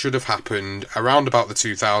something that should have happened around about the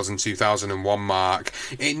 2000-2001 mark.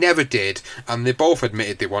 It never did, and they both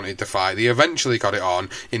admitted they wanted the fight. They eventually got it on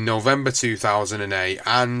in November 2008,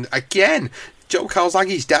 and again, Joe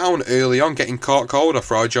Calzaghe's down early on, getting caught cold off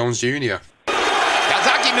Roy Jones Jr.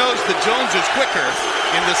 Calzaghe knows that Jones is quicker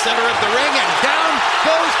in the center of the ring, and down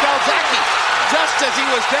goes Calzaghe. Just as he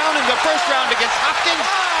was down in the first round against Hopkins,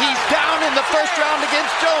 he's down in the first round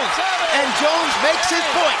against Jones. And Jones makes his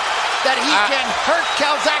point that he can hurt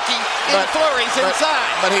Calzaghe in flurries inside.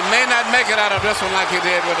 But he may not make it out of this one like he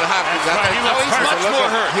did with the Hopkins. He's much more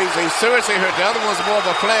hurt. He's seriously hurt. The other one's more of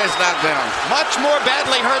a flash knockdown. Much more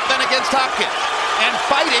badly hurt than against Hopkins. And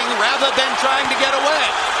fighting rather than trying to get away.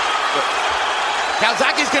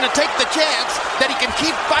 Calzaghe's going to take the chance that he can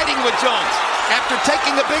keep fighting with Jones after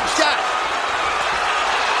taking a big shot.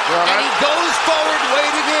 And he goes forward,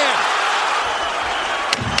 wading in.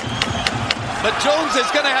 But Jones is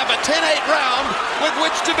going to have a 10-8 round with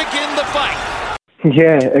which to begin the fight.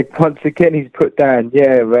 Yeah, once again he's put down.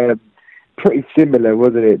 Yeah, pretty similar,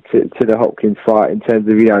 wasn't it, to the Hopkins fight in terms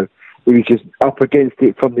of, he was just up against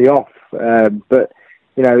it from the off. But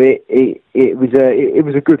it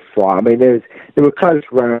was a good fight. I mean, there were close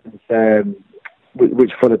rounds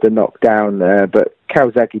which followed the knockdown, but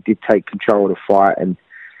Calzaghe did take control of the fight, and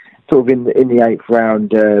sort of in the eighth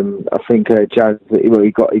round, I think Jones, he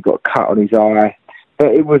got cut on his eye.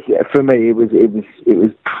 But it was, for me, it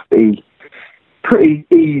was pretty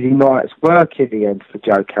easy night's work in the end for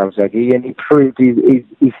Joe Calzaghe, and he proved he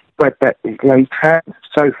spread that his hands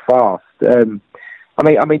so fast.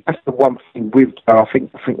 I mean that's the one thing with Joe. I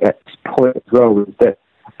think at this point as well is that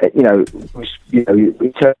in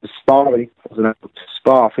terms of sparring, he wasn't able to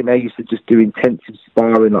spar. I think they used to just do intensive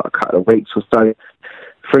sparring like a couple of weeks or so.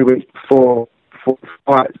 3 weeks before the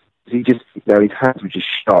fight, he just, his hands were just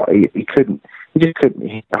shot. He just couldn't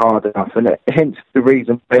hit hard enough, and hence the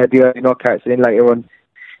reason they had the early knockouts. And then later on,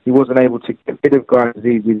 he wasn't able to get rid of guys as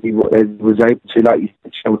easily as he was able to. Like you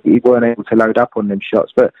said, he weren't able to load up on them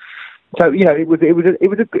shots. But so it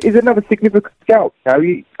was another significant scout. At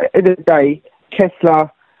the end of the day,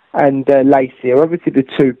 Kessler and Lacey are obviously the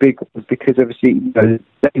two big ones because obviously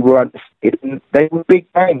they were big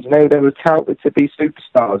names and they were touted to be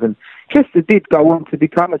superstars. And Kessler did go on to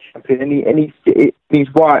become a champion, and he's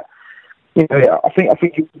right. I think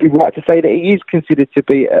it would be right to say that he is considered to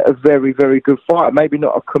be a very, very good fighter. Maybe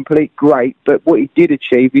not a complete great, but what he did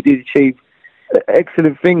achieve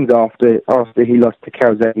excellent things after he lost to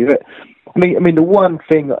Calzaghe. But, I mean, the one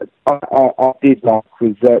thing I did like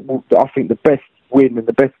was I think the best win and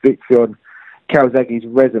the best victory on Calzaghe's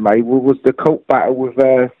resume was the cult battle with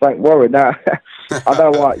Frank Warren. Now, I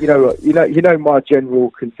know what you know my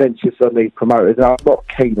general consensus on these promoters. I'm not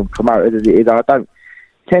keen on promoters as it is. I don't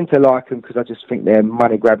tend to like them because I just think they're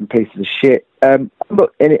money grabbing pieces of shit.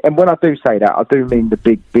 Look, and when I do say that, I do mean the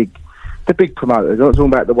big promoters. I'm not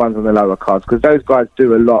talking about the ones on the lower cards because those guys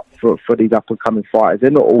do a lot for these up and coming fighters.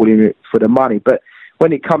 They're not all in it for the money, but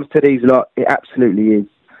when it comes to these lot, it absolutely is.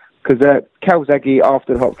 Because Calzaghe,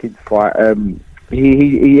 after the Hopkins fight,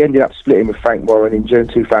 he ended up splitting with Frank Warren in June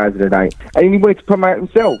 2008, and he wanted to promote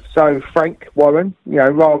himself. So Frank Warren,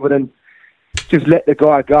 rather than just let the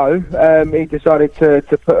guy go, he decided to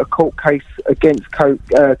put a court case against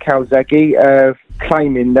Calzaghe,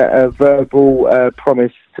 claiming that a verbal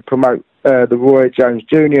promise to promote the Roy Jones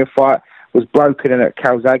Jr. fight was broken and that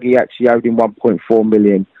Calzaghe actually owed him $1.4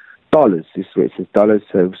 million. This is where it says dollars,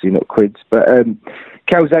 so obviously not quids. But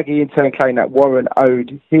Calzaghe in turn claimed that Warren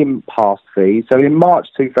owed him past fees. So in March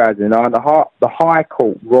 2009, the High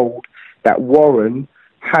Court ruled that Warren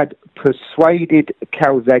had persuaded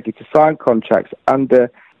Calzaghe to sign contracts under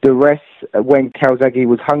duress when Calzaghe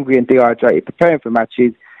was hungry and dehydrated preparing for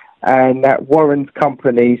matches, and that Warren's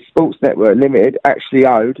company, Sports Network Limited, actually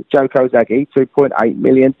owed Joe Calzaghe $2.8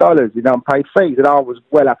 million in unpaid fees. And I was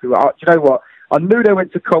well happy with it. Do you know what? I knew they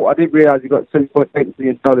went to court. I didn't realise he got $2.8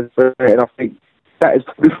 million for it, and I think that is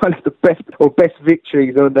probably one of the best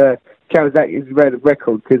victories on Calzaghe's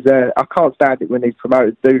record, because I can't stand it when these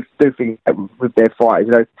promoters do things with their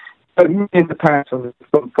fighters. So millions of pounds from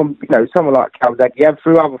someone like Calzaghe and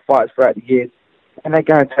through other fights throughout the years, and they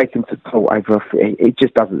go and take him to court over it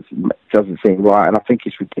just doesn't seem right, and I think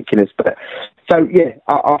it's ridiculous. But so yeah,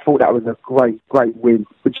 I thought that was a great win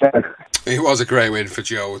for Joe. It was a great win for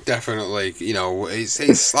Joe, definitely.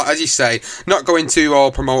 It's like, as you say, not going too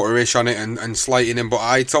all promoter-ish on it and slighting him, but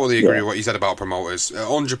I totally agree with what you said about promoters,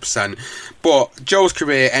 100%. But Joe's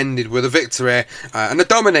career ended with a victory, and a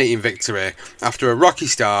dominating victory, after a rocky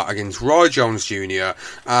start against Roy Jones Jr.,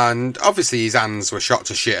 and obviously his hands were shot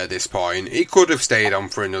to shit at this point. He could have stayed on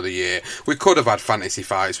for another year. We could have had fantasy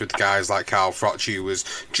fights with guys like Carl Froch, who was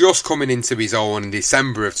just coming into his own in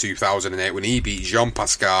December of 2008 when he beat Jean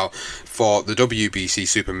Pascal for the WBC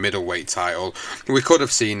super middleweight title. We could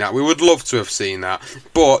have seen that. We would love to have seen that.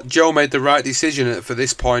 But Joe made the right decision for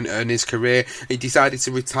this point in his career. He decided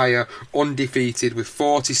to retire undefeated with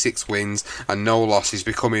 46 wins and no losses,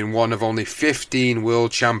 becoming one of only 15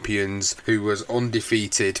 world champions who was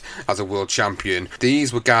undefeated as a world champion.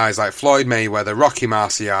 These were guys like Floyd Mayweather, Rocky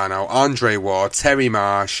Marciano, Andre Ward, Terry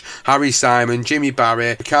Marsh, Harry Simon, Jimmy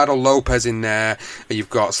Barry, Ricardo Lopez in there. You've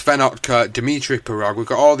got Sven Otkert, Dimitri Pirog. We've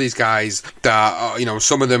got all these guys that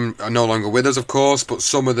some of them are no longer with us, of course, but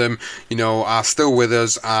some of them are still with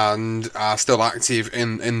us and are still active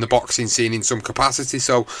in the boxing scene in some capacity.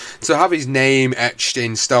 So to have his name etched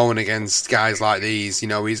in stone against guys like these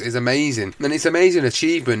is amazing, and it's an amazing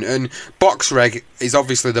achievement. And BoxRec is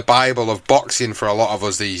obviously the Bible of boxing for a lot of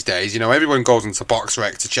us these days. Everyone goes into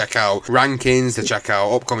BoxRec to check out rankings, to check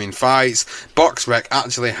out upcoming fights. BoxRec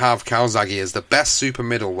actually have Calzaghe as the best super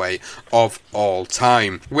middleweight of all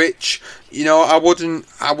time, which I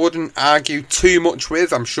wouldn't argue too much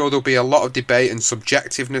with. I'm sure there'll be a lot of debate and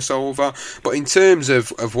subjectiveness over, but in terms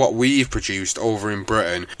of what we've produced over in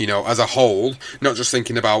Britain, as a whole, not just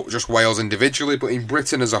thinking about just Wales individually, but in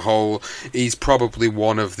Britain as a whole, he's probably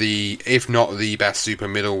one of the, if not the best super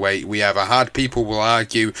middleweight we ever had. People will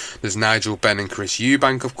argue there's Nigel Benn and Chris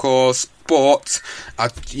Eubank, of course, but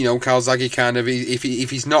Calzaghe kind of, if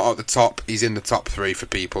he's not at the top, he's in the top three for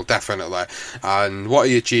people, definitely. And what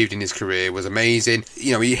he achieved in his career was amazing.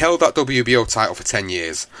 He held that WBO title for 10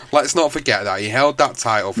 years. Let's not forget that. He held that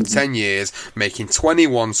title for 10 years, making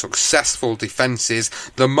 21 successful defences,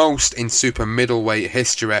 the most in super middleweight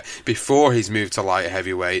history before his move to light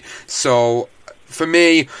heavyweight. So, for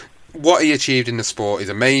me, what he achieved in the sport is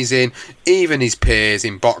amazing. Even his peers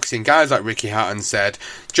in boxing, guys like Ricky Hatton, said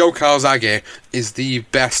Joe Calzaghe is the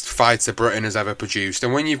best fighter Britain has ever produced,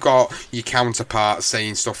 and when you've got your counterpart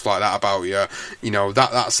saying stuff like that about you, you know,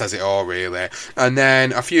 that says it all, really. And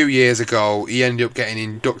then a few years ago, he ended up getting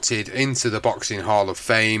inducted into the Boxing Hall of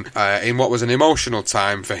Fame in what was an emotional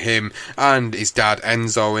time for him and his dad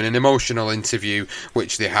Enzo, in an emotional interview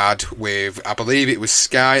which they had with, I believe it was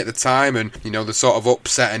Sky at the time, and you know, the sort of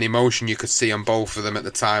upset and emotion you could see on both of them at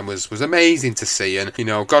the time was amazing to see. And you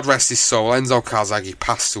know, God rest his soul, Enzo Calzaghe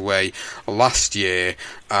passed away last year,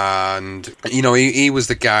 and you know, he was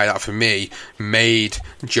the guy that for me made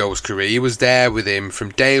Joe's career. He was there with him from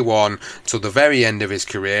day one till the very end of his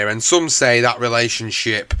career, and some say that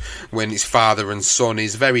relationship when it's father and son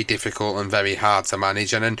is very difficult and very hard to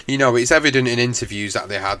manage, and you know, it's evident in interviews that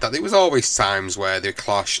they had that there was always times where they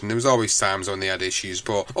clashed and there was always times when they had issues,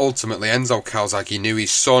 but ultimately Enzo Calzaghe knew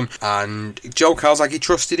his son and Joe Calzaghe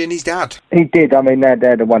trusted in his dad. He did. I mean, they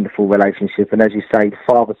had a wonderful relationship, and as you say, the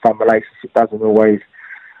father-son relationship doesn't always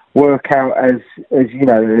work out as you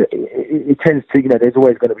know, it tends to, you know, there's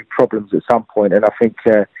always going to be problems at some point, and I think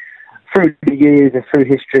through the years and through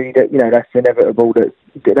history that, you know, that's inevitable, that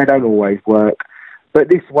they don't always work. But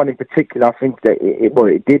this one in particular, I think that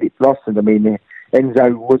it did, it blossomed. I mean,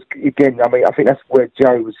 Enzo was, again, I mean, I think that's where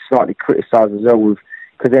Joe was slightly criticised as well,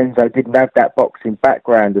 because Enzo didn't have that boxing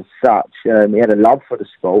background as such. He had a love for the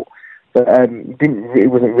sport, but he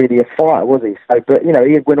wasn't really a fighter, was he? So, but you know,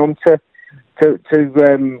 he went on to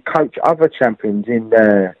coach other champions in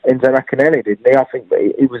Enzo Maccarinelli, didn't he? I think that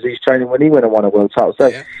it was his training when he went and won a world title. So,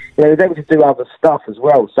 you know, he was able to do other stuff as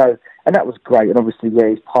well. So, and that was great. And obviously, yeah,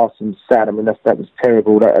 his passing sad. I mean, that was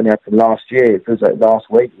terrible. That only happened last year. It feels like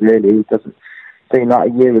last week, really. It doesn't seem like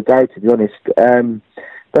a year ago, to be honest.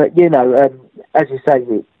 But, you know, as you say,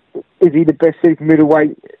 is he the best super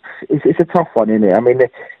middleweight? It's a tough one, isn't it? I mean,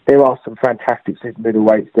 there are some fantastic super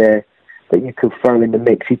middleweights there that you could throw in the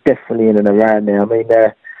mix. He's definitely in and around there. I mean,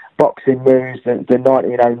 Boxing News, the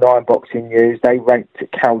 1909 Boxing News, they ranked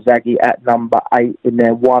Calzaghe at number 8 in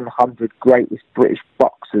their 100 greatest British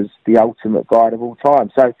boxers, the ultimate guide of all time.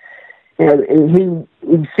 So, you know,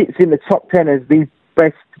 he sits in the top 10 as the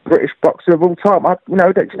best British boxer of all time. You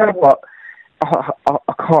know what?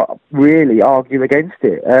 I can't really argue against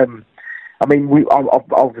it. I mean, I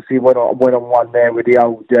obviously went on one there with the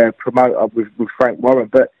old promoter with Frank Warren,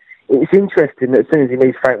 but it's interesting that as soon as he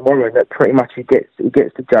leaves Frank Warren, that pretty much he gets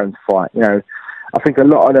the Jones fight. You know, I think a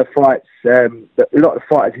lot of the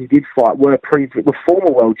fighters he did fight were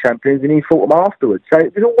former world champions, and he fought them afterwards. So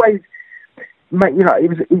it was always, you know, it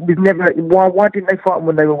was never. Why didn't they fight them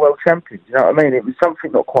when they were world champions? You know what I mean? It was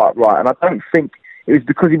something not quite right, and I don't think it was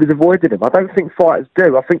because he was avoiding them. I don't think fighters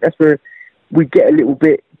do. I think that's where we get a little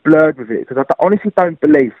bit blurred with it, because I honestly don't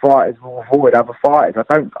believe fighters will avoid other fighters.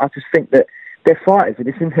 I just think that they're fighters, and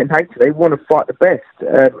it's in their nature. They want to fight the best.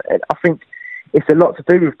 And I think it's a lot to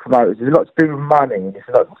do with promoters. It's a lot to do with money. And it's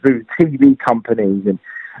a lot to do with TV companies.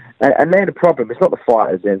 And they're the problem. It's not the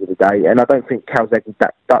fighters at the end of the day. And I don't think Calzaghe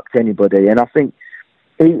ducked anybody. And I think,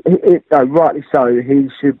 rightly so, he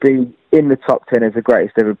should be in the top 10 as the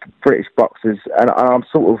greatest ever British boxers. And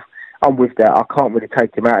I'm with that. I can't really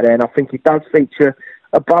take him out there. And I think he does feature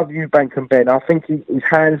above Eubank and Ben. I think his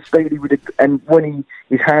hands speedy and when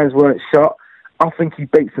his hands weren't shot, I think he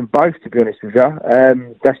beats them both, to be honest with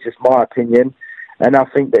you. That's just my opinion, and I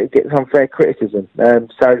think that he gets unfair criticism.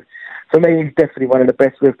 So for me, he's definitely one of the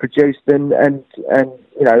best we've produced, and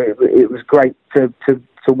you know, it was great to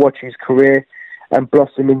watch his career and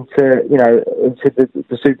blossom into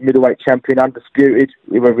the super middleweight champion, undisputed.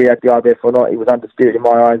 Whether he had the IBF or not, he was undisputed in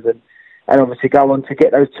my eyes, and obviously go on to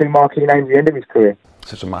get those two marquee names at the end of his career.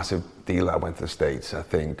 Such a massive deal that went to the States. I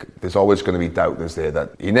think there's always going to be doubters there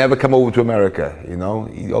that he never come over to America, you know.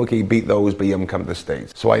 He beat those, but he haven't come to the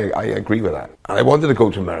States. So I agree with that. And I wanted to go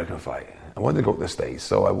to America and fight. I wanted to go to the States.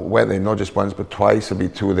 So I went there not just once, but twice. It'll be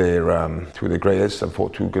two of their greatest. I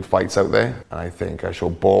fought two good fights out there. And I think I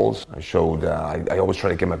showed balls. I always try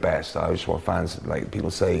to give my best. I always want fans, like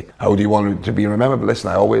people say, how do you want to be remembered? But listen,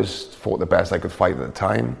 I always fought the best I could fight at the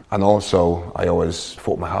time. And also, I always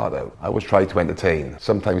fought my heart out. I always tried to entertain,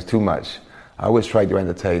 sometimes too much. I always tried to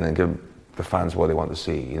entertain and give the fans what they want to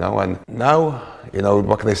see, you know. And now, you know,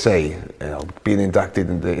 what can I say? You know, being inducted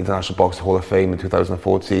in the International Boxing Hall of Fame in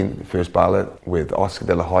 2014, first ballot with Oscar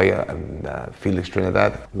De La Hoya and Felix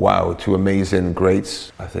Trinidad. Wow, two amazing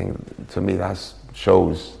greats. I think to me that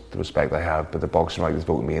shows the respect I have. But the boxing writers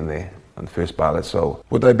voted me in there on the first ballot. So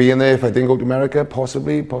would I be in there if I didn't go to America?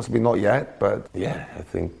 Possibly not yet. But yeah, I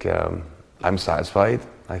think I'm satisfied.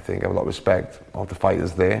 I think I have a lot of respect of the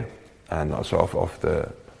fighters there, and also of the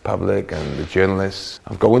public and the journalists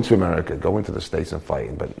of going to America, going to the States and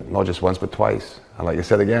fighting, but not just once but twice. And like you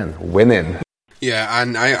said again, winning. Yeah,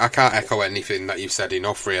 and I can't echo anything that you've said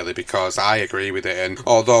enough, really, because I agree with it. And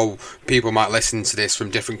although people might listen to this from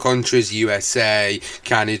different countries, USA,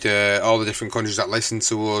 Canada, all the different countries that listen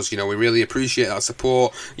to us, you know, we really appreciate that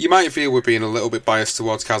support. You might feel we're being a little bit biased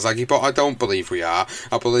towards Calzaghe, but I don't believe we are.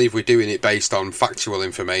 I believe we're doing it based on factual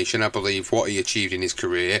information. I believe what he achieved in his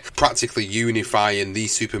career, practically unifying the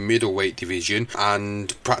super middleweight division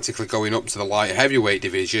and practically going up to the light heavyweight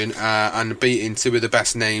division and beating two of the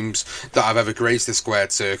best names that I've ever graced the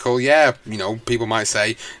squared circle. Yeah, you know, people might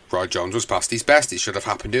say Roy Jones was past his best, it should have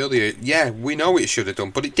happened earlier. Yeah, we know it should have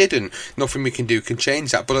done, but it didn't. Nothing we can do can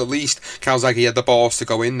change that, but at least Calzaghe had the balls to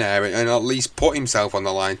go in there and at least put himself on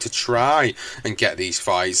the line to try and get these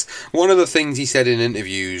fights. One of the things he said in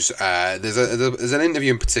interviews, there's an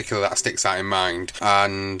interview in particular that sticks out in mind,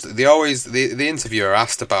 and the interviewer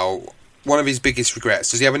asked about one of his biggest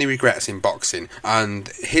regrets. Does he have any regrets in boxing? And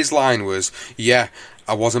his line was, yeah,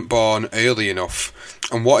 I wasn't born early enough.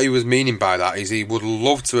 And what he was meaning by that is he would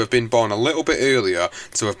love to have been born a little bit earlier,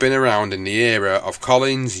 to have been around in the era of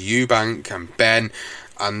Collins, Eubank and Ben,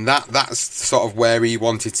 and that's sort of where he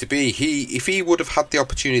wanted to be. If he would have had the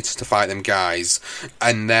opportunity to fight them guys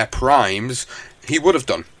and their primes, he would have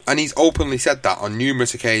done. And he's openly said that on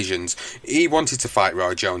numerous occasions. He wanted to fight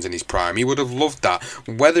Roy Jones in his prime. He would have loved that.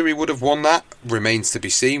 Whether he would have won that remains to be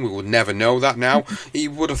seen. We would never know that now. He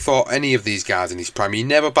would have fought any of these guys in his prime. He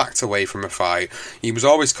never backed away from a fight. He was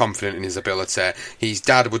always confident in his ability. His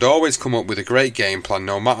dad would always come up with a great game plan,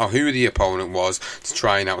 no matter who the opponent was, to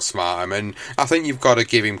try and outsmart him. And I think you've got to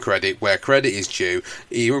give him credit where credit is due.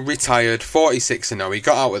 He retired 46-0. He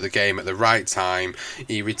got out of the game at the right time.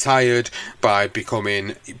 He retired by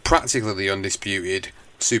becoming practically the undisputed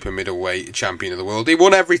super middleweight champion of the world. He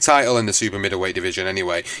won every title in the super middleweight division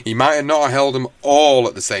anyway. He might have not held them all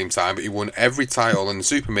at the same time, but he won every title in the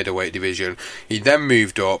super middleweight division. He then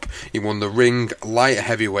moved up, he won the ring light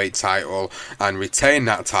heavyweight title and retained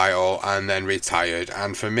that title and then retired.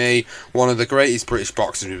 And for me, one of the greatest British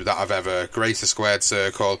boxers that I've ever graced the squared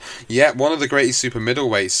circle. Yeah, one of the greatest super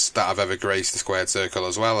middleweights that I've ever graced the squared circle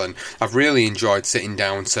as well. And I've really enjoyed sitting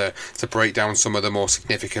down to break down some of the more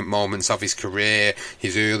significant moments of his career,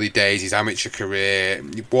 his early days, his amateur career,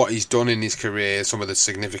 what he's done in his career, some of the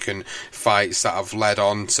significant fights that have led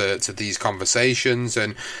on to these conversations.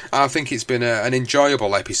 And I think it's been an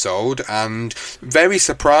enjoyable episode and very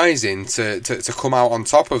surprising to come out on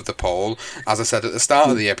top of the poll, as I said at the start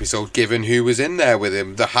of the episode, given who was in there with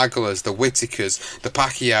him, the Haglers, the Whitakers, the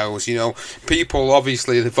Pacquiaos, you know, people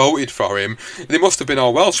obviously that voted for him. They must have been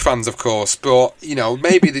all Welsh fans, of course, but you know,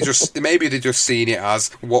 maybe they just seen it as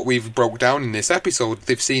what we've broke down in this episode.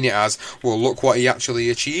 They've seen it as, well, look what he actually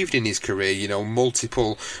achieved in his career, you know,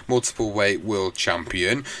 multiple weight world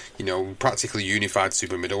champion, you know, practically unified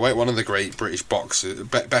super middleweight, one of the great British boxers,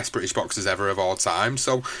 best British boxers ever of all time.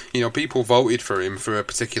 So, you know, people voted for him for a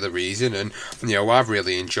particular reason, and, you know, I've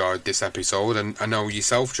really enjoyed this episode, and I know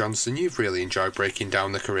yourself, Johnson, you've really enjoyed breaking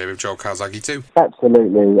down the career of Joe Calzaghe too.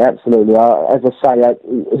 Absolutely. As I say,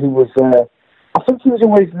 he was... I think he was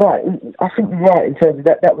always right. I think you're right in terms of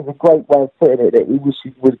that. That was a great way of putting it, that he wished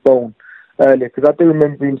he was born earlier. Because I do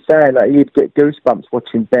remember him saying that he'd get goosebumps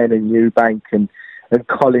watching Ben and Eubank and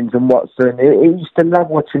Collins and Watson. He used to love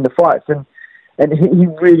watching the fights, and he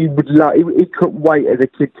really would love. He couldn't wait as a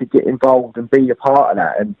kid to get involved and be a part of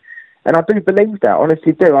that. And I do believe that,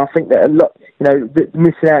 honestly do. I think that a lot, you know,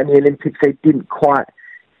 missing out in the Olympics, they didn't quite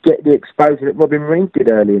get the exposure that Robin Reid did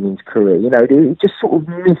early in his career. You know, he just sort of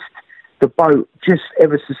missed the boat just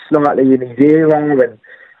ever so slightly in his era,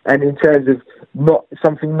 and in terms of not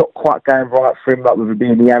quite going right for him, like with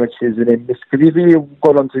being the amateurs and then this. Because if he had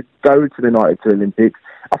gone on to go to the 92 Olympics,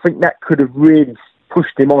 I think that could have really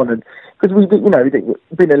pushed him on. And because we've been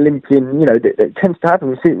Olympian, you know, that tends to happen.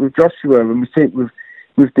 We see it with Joshua and we see it with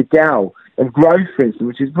DeGale and Groves, for instance,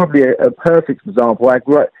 which is probably a perfect example.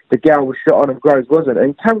 DeGale was shot on and Groves wasn't.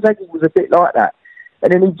 And Calzaghe was a bit like that.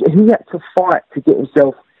 And then he had to fight to get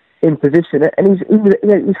himself in position, and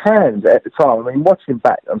his hands at the time, I mean, watching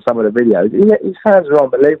back on some of the videos, his hands are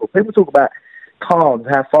unbelievable. People talk about Khan,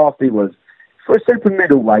 how fast he was. For a super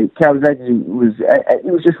middleweight, Calzaghe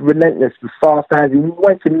was just relentless with fast hands. He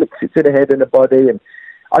went to mix it to the head and the body, and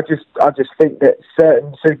I just think that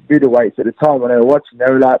certain super middleweights at the time when they were watching,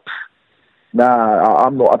 they were like, nah,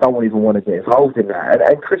 I'm not. I don't even want to get involved in that.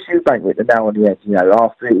 And Chris Eubank with the nail on the head, you know,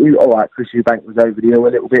 after Chris Eubank was over the hill a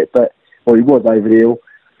little bit, he was over the hill.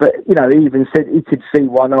 But, you know, he even said he could see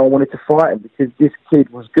why no one wanted to fight him, because this kid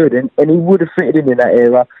was good, and he would have fitted in that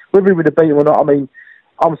era. Whether he would have beat him or not, I mean,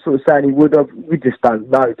 I'm sort of saying he would have. We just don't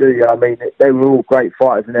know, do you? I mean, they were all great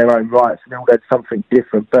fighters in their own rights, and they all had something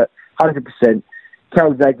different. But 100%,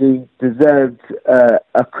 Calzaghe deserved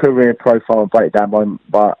a career profile breakdown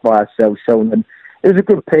by ourselves, Sean. And it was a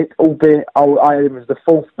good pick, albeit I had him as the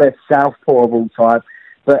 4th best southpaw of all time.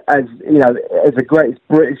 But as you know, as the greatest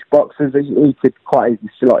British boxers, he could quite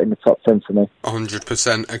easily slot in the top 10 for me.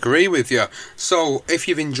 100% agree with you. So, if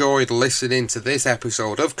you've enjoyed listening to this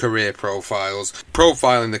episode of Career Profiles,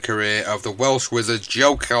 profiling the career of the Welsh Wizard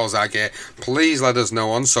Joe Calzaghe, please let us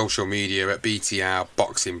know on social media at BTR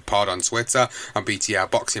Boxing Pod on Twitter and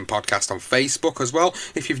BTR Boxing Podcast on Facebook as well.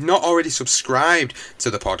 If you've not already subscribed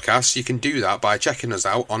to the podcast, you can do that by checking us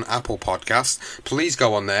out on Apple Podcasts. Please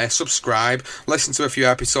go on there, subscribe, listen to a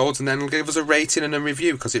few episodes, and then give us a rating and a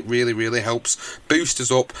review, because it really helps boost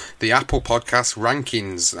us up the Apple Podcast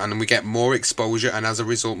rankings, and we get more exposure, and as a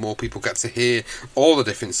result more people get to hear all the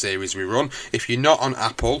different series we run. If you're not on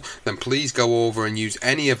Apple, then please go over and use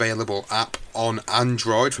any available app on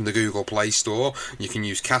Android from the Google Play Store. You can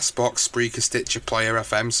use Castbox, Spreaker, Stitcher, Player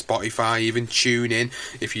FM, Spotify, even TuneIn.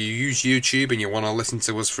 If you use YouTube and you want to listen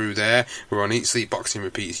to us through there, we're on Eat Sleep Boxing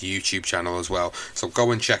Repeat's YouTube channel as well. So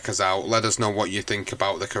go and check us out. Let us know what you think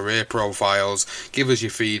about the career profiles. Give us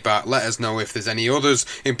your feedback. Let us know if there's any others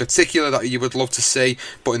in particular that you would love to see.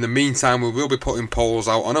 But in the meantime, we will be putting polls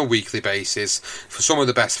out on a weekly basis for some of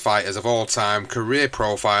the best fighters of all time, career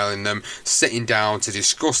profiling them, sitting down to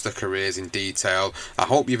discuss their careers in detail. I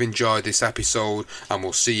hope you've enjoyed this episode, and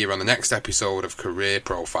we'll see you on the next episode of Career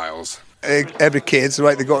Profiles. Every kid's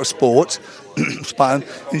right, they got a sport, and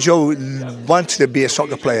Joe wanted to be a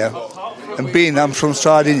soccer player, and being I'm from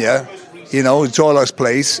Sardinia, you know, Joylo's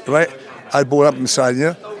place, right? I brought up in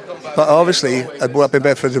Sardinia, but obviously I brought up in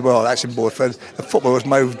Bedford as well, actually Bedford, and football was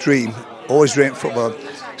my dream, always dreamed football.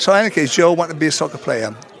 So in any case, Joe wanted to be a soccer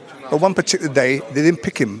player, but one particular day, they didn't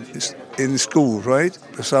pick him in school, right?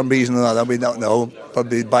 For some reason or other, we don't know,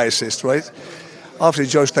 probably biased, right? After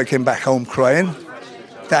Joe came back home crying,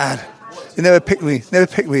 Dad, they never picked me.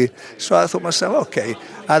 So I thought to myself, okay,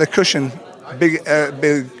 I had a cushion, big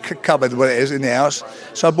cupboard where it is in the house.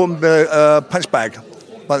 So I bought him a punch bag,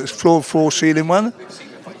 like this floor ceiling one.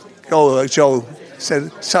 Joe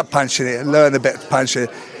said, start punching it, learn a bit of punching it.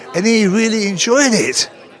 And he really enjoyed it.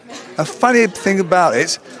 A funny thing about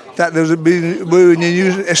it, that we were in the new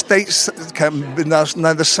estates camp in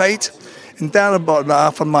another site, and down about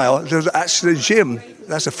half a mile, there was actually a gym.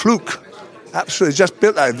 That's a fluke. Absolutely, just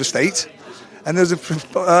built out of the estate. And there's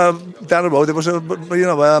down the road, there was a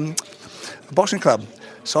boxing club.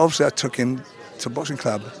 So obviously I took him to a boxing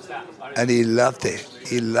club, and he loved it.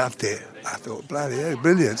 I thought, bloody hell,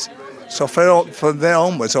 brilliant. So from there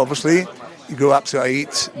onwards, obviously, he grew up to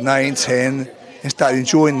 8, 9, 10, and started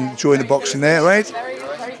enjoying the boxing there, right?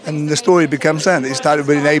 And the story becomes then. He started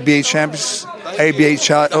winning ABA champions, ABA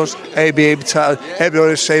titles, ABA titles.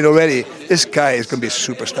 Everybody is saying already, this guy is going to be a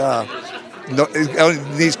superstar. He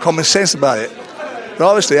only needs common sense about it. But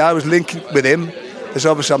obviously, I was linking with him, because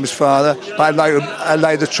obviously I'm his father, but I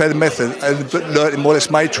like the training method. I learned more or less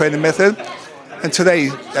my training method. And today,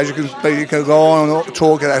 as you can go on and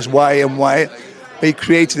talk, that's why. But he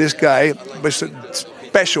created this guy, which is a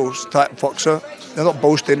special type of boxer. They're not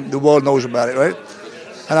boasting, the world knows about it, right?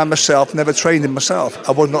 And I myself never trained him myself.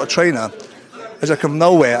 I was not a trainer. As I come from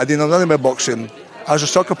nowhere, I didn't know nothing about boxing. I was a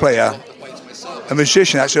soccer player, a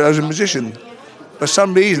musician. Actually, I was a musician. For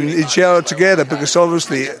some reason, it gelled together, because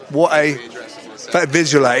obviously what I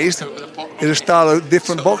visualised is a style of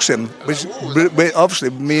different boxing, which obviously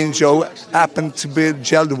me and Joe happened to be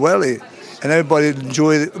gelled well, and everybody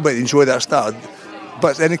enjoyed that style.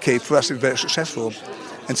 But in any case, for us, it's very successful.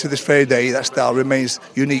 And to this very day, that style remains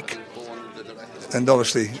unique. And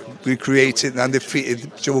obviously, we created and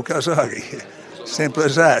undefeated Joe Calzaghe. Simple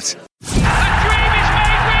as that.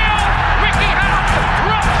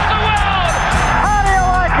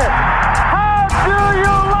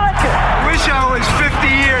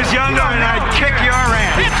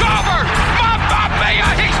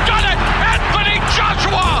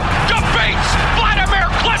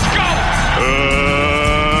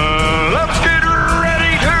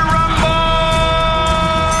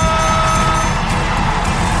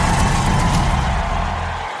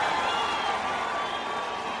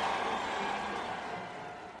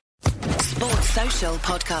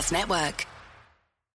 Podcast Network.